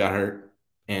because Trey got hurt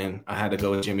and I had to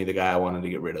go with Jimmy, the guy I wanted to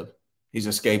get rid of. He's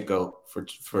a scapegoat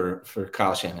for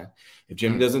Kyle Shanahan. If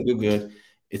Jimmy doesn't do good,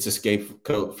 it's a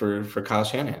scapegoat for Kyle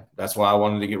Shanahan. That's why I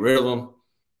wanted to get rid of him.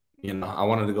 I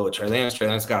wanted to go with Trey Lance. Trey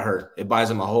Lance got hurt. It buys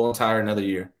him a whole entire another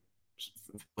year.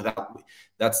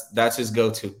 That's his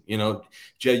go-to.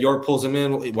 Jed York pulls him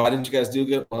in. Why didn't you guys do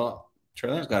good? Well,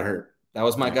 Trey Lance got hurt. That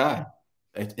was my guy.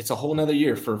 It's a whole nother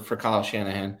year for Kyle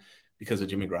Shanahan because of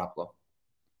Jimmy Garoppolo.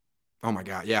 Oh my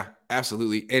God. Yeah,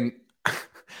 absolutely. And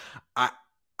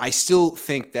I still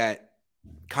think that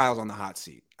Kyle's on the hot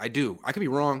seat. I do. I could be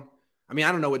wrong. I mean,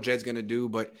 I don't know what Jed's going to do,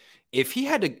 but if he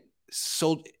hadn't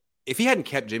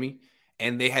kept Jimmy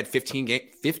and they had 15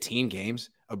 games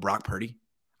of Brock Purdy,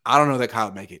 I don't know that Kyle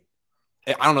would make it.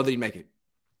 I don't know that he'd make it.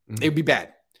 Mm-hmm. It would be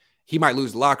bad. He might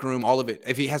lose the locker room, all of it,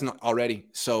 if he hasn't already.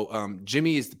 So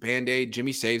Jimmy is the Band-Aid.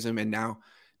 Jimmy saves him, and now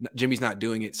Jimmy's not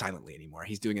doing it silently anymore.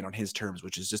 He's doing it on his terms,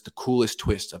 which is just the coolest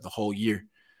twist of the whole year.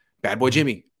 Bad Boy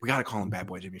Jimmy. We got to call him Bad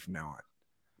Boy Jimmy from now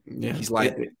on. Yeah, he's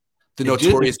like the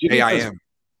notorious AIM.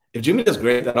 If Jimmy does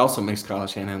great, that also makes Kyle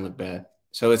Shanahan look bad.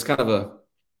 So it's kind of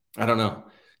I don't know.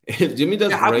 If Jimmy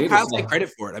does Yeah, how can great, Kyle it's take like,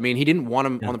 credit for it? I mean, he didn't want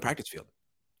him yeah, on the practice field.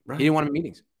 He right. didn't want him in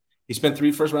meetings. He spent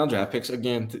 3 first-round draft picks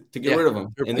again to get Yeah, rid of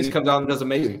him, to and then replace he him. comes out and does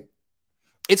amazing.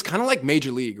 It's kind of like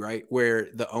Major League, right? Where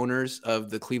the owners of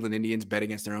the Cleveland Indians bet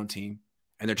against their own team,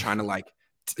 and they're trying to like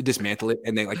dismantle it,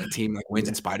 and they like the team like wins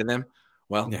in Yeah, spite of them.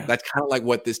 Well, yeah, that's kind of like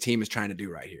what this team is trying to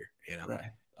do right here.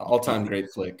 right. All-time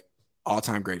great flick.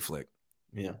 All-time great flick.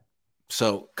 Yeah.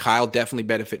 So Kyle definitely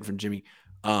benefiting from Jimmy.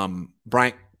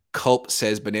 Bryant Culp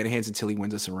says banana hands until he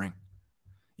wins us a ring.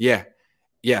 Yeah.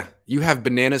 Yeah. You have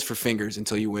bananas for fingers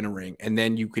until you win a ring, and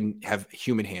then you can have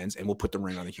human hands, and we'll put the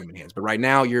ring on the human hands. But right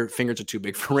now, your fingers are too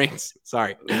big for rings.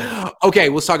 Sorry. Okay,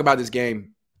 let's talk about this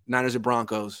game. Niners and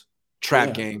Broncos.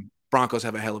 Trap game. Broncos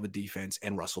have a hell of a defense,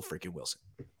 and Russell freaking Wilson.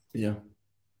 Yeah.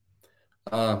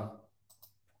 The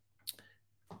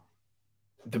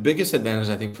biggest advantage,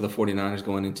 I think, for the 49ers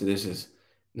going into this is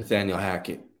Nathaniel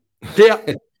Hackett. Yeah.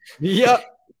 Yep.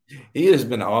 He has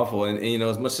been awful. And, you know,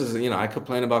 as much as, you know, I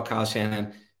complain about Kyle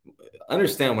Shanahan,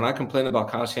 understand when I complain about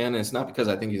Kyle Shanahan, it's not because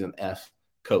I think he's an F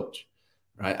coach,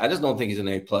 right? I just don't think he's an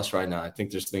A+ right now. I think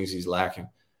there's things he's lacking.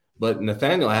 But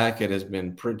Nathaniel Hackett has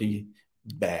been pretty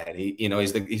bad.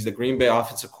 He's the Green Bay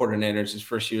offensive coordinator. It's his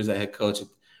first year as a head coach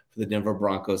for the Denver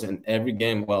Broncos. And every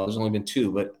game, well, there's only been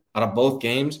 2, but out of both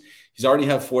games, he's already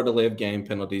had 4 delay of game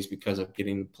penalties because of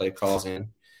getting play calls in.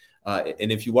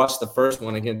 And if you watch the first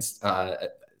one against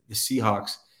the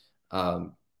Seahawks,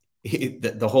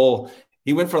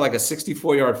 he went for like a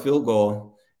 64-yard field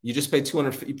goal. You just paid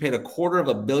you paid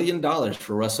 $250 million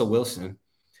for Russell Wilson.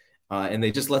 And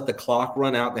they just let the clock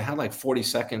run out. They had like 40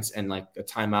 seconds and like a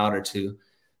timeout or 2.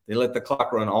 They let the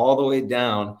clock run all the way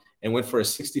down and went for a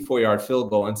 64-yard field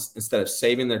goal instead of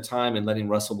saving their time and letting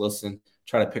Russell Wilson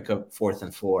try to pick up 4th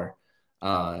and 4.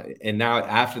 And now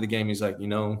after the game, he's like,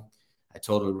 I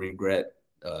totally regret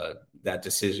that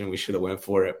decision. We should have went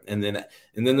for it. And then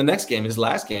the next game, his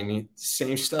last game,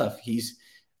 same stuff. He's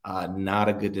not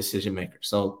a good decision maker.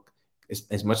 So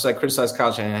as much as I criticize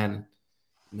Kyle Shanahan,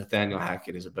 Nathaniel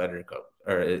Hackett is a better coach,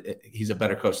 or he's a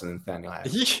better coach than Nathaniel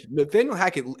Hackett. Nathaniel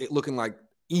Hackett looking like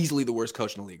easily the worst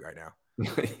coach in the league right now.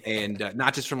 And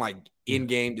not just from like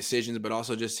in-game decisions, but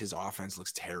also just his offense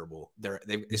looks terrible.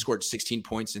 They scored 16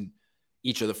 points in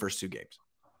each of the first 2 games.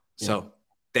 So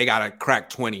they got to crack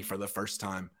 20 for the first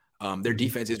time. Their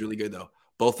defense is really good, though.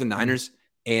 Both the Niners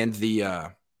and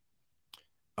the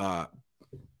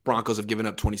Broncos have given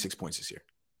up 26 points this year.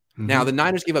 Mm-hmm. Now, the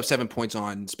Niners gave up 7 points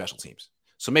on special teams.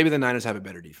 So maybe the Niners have a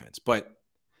better defense, but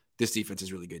this defense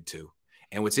is really good too.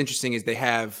 And what's interesting is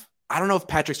I don't know if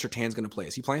Patrick Surtain's going to play.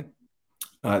 Is he playing?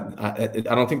 I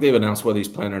don't think they've announced whether he's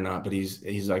playing or not, but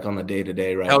he's like on the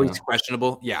day-to-day right now. Oh, he's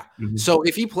questionable? Yeah. Mm-hmm. So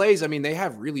if he plays, I mean, they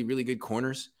have really, really good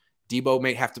corners. Debo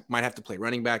might have to play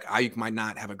running back. Ayuk might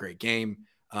not have a great game.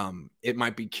 It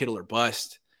might be Kittle or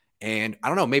bust. And I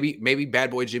don't know, maybe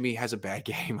bad boy Jimmy has a bad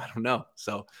game. I don't know.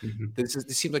 So this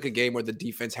seems like a game where the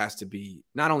defense has to be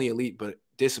not only elite, but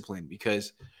disciplined,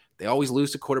 because they always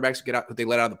lose to quarterbacks who they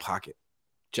let out of the pocket.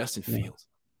 Justin Fields.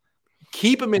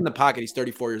 Keep him in the pocket. He's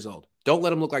 34 years old. Don't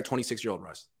let him look like 26-year-old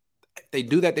Russ. If they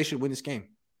do that, they should win this game.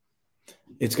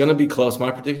 It's going to be close. My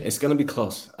prediction, it's going to be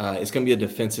close. It's going to be a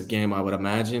defensive game, I would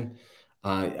imagine.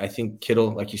 I think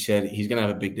Kittle, like you said, he's going to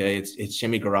have a big day. It's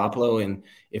Jimmy Garoppolo, and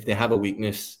if they have a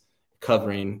weakness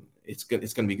covering, it's going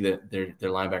to be their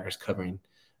linebackers covering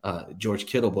George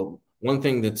Kittle. But one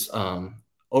thing that's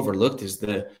overlooked is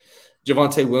that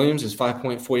Javonte Williams is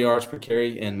 5.4 yards per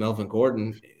carry, and Melvin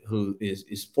Gordon, who is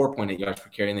 4.8 yards per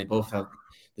carry, and they both have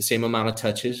the same amount of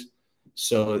touches.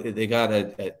 So they got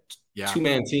a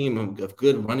two-man team of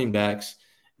good running backs.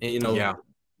 And,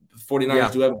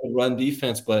 49ers do have a good run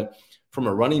defense, but from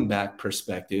a running back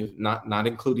perspective, not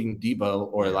including Debo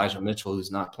or Elijah Mitchell,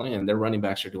 who's not playing, their running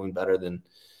backs are doing better than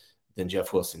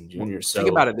Jeff Wilson Jr. So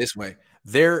think about it this way.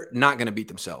 They're not going to beat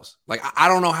themselves. Like, I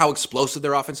don't know how explosive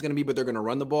their offense is going to be, but they're going to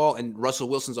run the ball, and Russell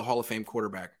Wilson's a Hall of Fame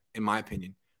quarterback, in my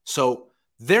opinion. So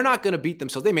they're not going to beat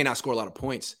themselves. They may not score a lot of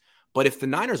points, but if the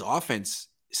Niners offense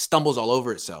stumbles all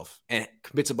over itself and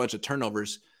commits a bunch of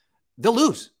turnovers, they'll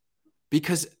lose,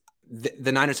 because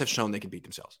the Niners have shown they can beat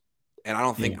themselves. And I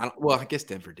don't think, I guess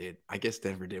Denver did.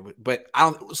 But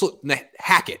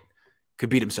Hackett could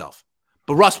beat himself,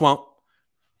 but Russ won't.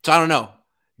 So I don't know.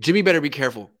 Jimmy better be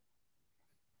careful.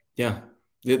 Yeah.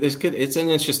 It's an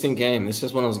interesting game. This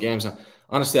is one of those games.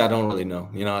 Honestly, I don't really know.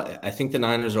 I think the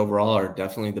Niners overall are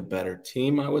definitely the better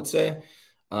team, I would say.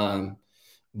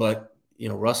 But,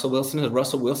 Russell Wilson is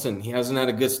Russell Wilson. He hasn't had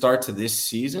a good start to this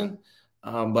season.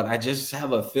 But I just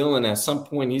have a feeling at some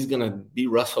point he's going to be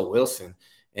Russell Wilson.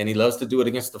 and he loves to do it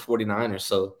against the 49ers.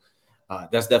 So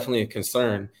that's definitely a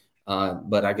concern.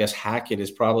 But I guess Hackett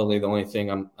is probably the only thing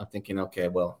I'm thinking, okay,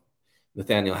 well,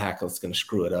 Nathaniel Hackett's going to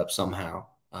screw it up somehow.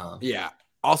 Yeah.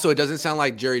 Also, it doesn't sound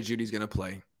like Jerry Jeudy's going to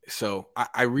play. So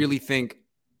I really think,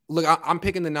 look, I'm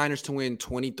picking the Niners to win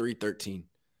 23-13.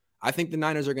 I think the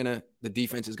Niners the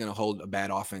defense is going to hold a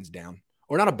bad offense down.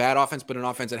 Or not a bad offense, but an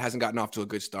offense that hasn't gotten off to a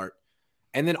good start.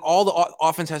 And then all the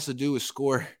offense has to do is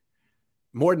score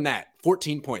more than that,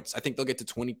 14 points. I think they'll get to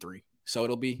 23. So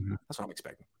that's what I'm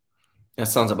expecting. That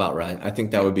sounds about right. I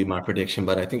think that would be my prediction,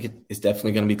 but I think it's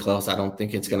definitely going to be close. I don't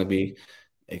think it's going to be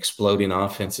exploding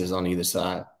offenses on either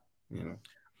side.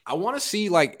 I want to see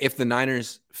if the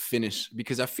Niners finish,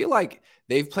 because I feel like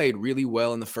they've played really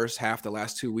well in the first half the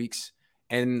last 2 weeks,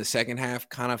 and in the second half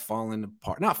kind of fallen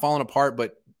apart. Not falling apart,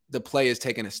 but the play has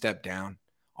taken a step down.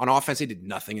 On offense, they did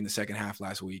nothing in the second half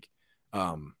last week.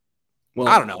 I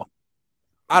don't know.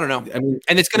 I mean,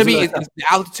 and it's going to be the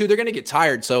altitude. They're going to get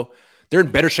tired, so they're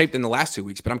in better shape than the last 2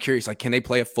 weeks. But I'm curious, can they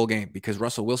play a full game? Because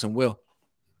Russell Wilson will.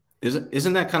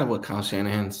 Isn't that kind of what Kyle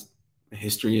Shanahan's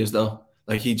history is, though?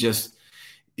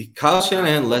 Kyle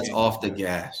Shanahan lets off the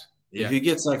gas. Yeah. If he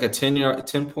gets a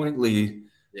 10-point lead,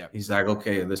 he's like,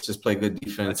 okay, let's just play good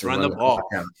defense. Let's run the ball.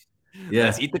 Yeah.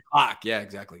 Let's eat the clock. Yeah,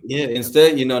 exactly. Yeah.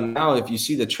 Instead, now if you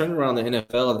see the trend around the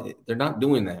NFL, they're not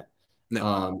doing that.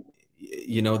 No.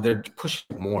 They're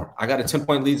pushing more. I got a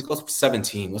 10-point lead. Let's go for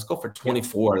 17. Let's go for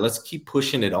 24. Yeah. Let's keep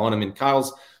pushing it on him. And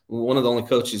Kyle's one of the only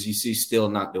coaches you see still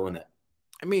not doing that.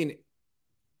 I mean,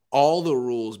 all the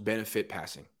rules benefit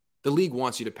passing. The league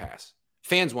wants you to pass.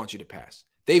 Fans want you to pass.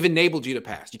 They've enabled you to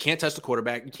pass. You can't touch the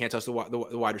quarterback. You can't touch the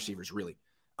wide receivers, really.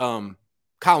 Kyle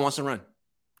wants to run.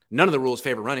 None of the rules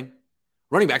favor running.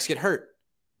 Running backs get hurt.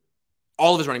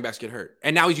 All of his running backs get hurt.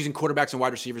 And now he's using quarterbacks and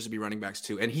wide receivers to be running backs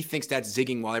too. And he thinks that's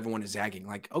zigging while everyone is zagging.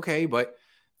 Okay, but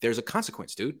there's a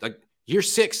consequence, dude. You're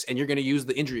 6 and you're going to use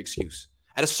the injury excuse.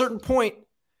 At a certain point,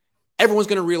 everyone's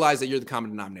going to realize that you're the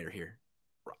common denominator here.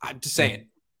 I'm just saying.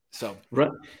 So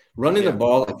running the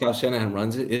ball like Kyle Shanahan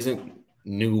runs it isn't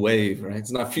new wave, right?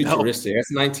 It's not futuristic. No.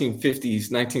 That's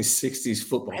 1950s, 1960s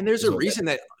football. And there's a reason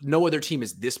that no other team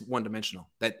is this one-dimensional,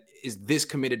 that is this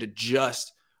committed to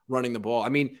just running the ball. I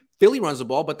mean, Philly runs the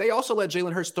ball, but they also let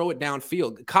Jalen Hurts throw it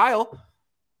downfield. Kyle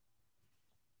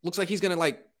looks like he's going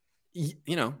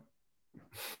to,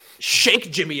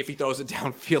 shake Jimmy if he throws it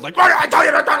downfield.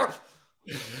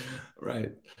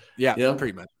 Right. Yeah,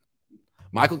 pretty much.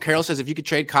 Michael Carroll says, if you could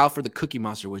trade Kyle for the Cookie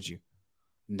Monster, would you?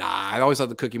 Nah, I always thought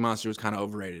the Cookie Monster was kind of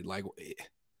overrated.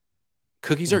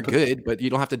 Cookies are good, but you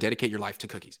don't have to dedicate your life to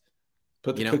cookies.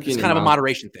 It's kind of a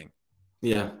moderation thing.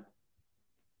 Yeah.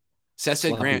 Seth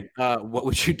said, Grant, what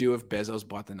would you do if Bezos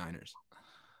bought the Niners?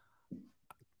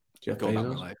 Go about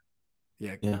my life.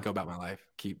 Yeah, go about my life.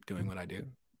 Keep doing what I do.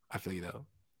 I feel you, though.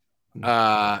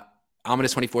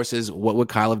 Ominous 24 says, what would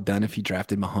Kyle have done if he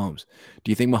drafted Mahomes?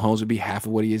 Do you think Mahomes would be half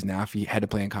of what he is now if he had to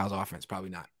play in Kyle's offense?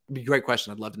 Probably not. It'd be a great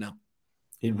question. I'd love to know.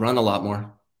 He'd run a lot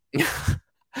more.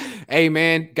 Hey,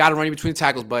 man, got to run you between the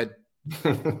tackles, bud.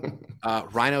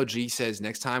 Rhino G says,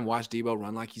 next time watch Debo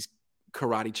run like he's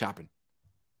karate chopping.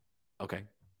 Okay,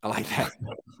 I like that.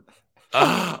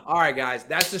 All right, guys,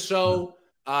 that's the show.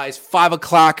 It's 5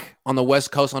 o'clock on the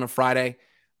West Coast on a Friday.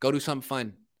 Go do something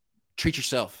fun. Treat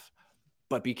yourself,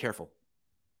 but be careful,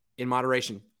 in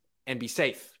moderation, and be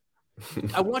safe.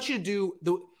 I want you to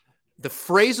do the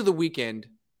phrase of the weekend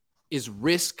is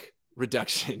risk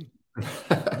reduction.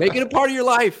 Make it a part of your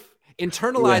life.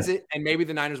 Internalize it, and maybe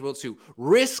the Niners will too.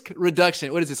 Risk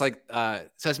reduction. What is this,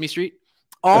 Sesame Street?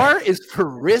 R is for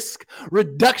risk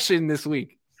reduction this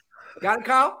week. Got it,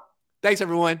 Kyle? Thanks,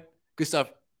 everyone. Good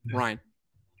stuff. Ryan.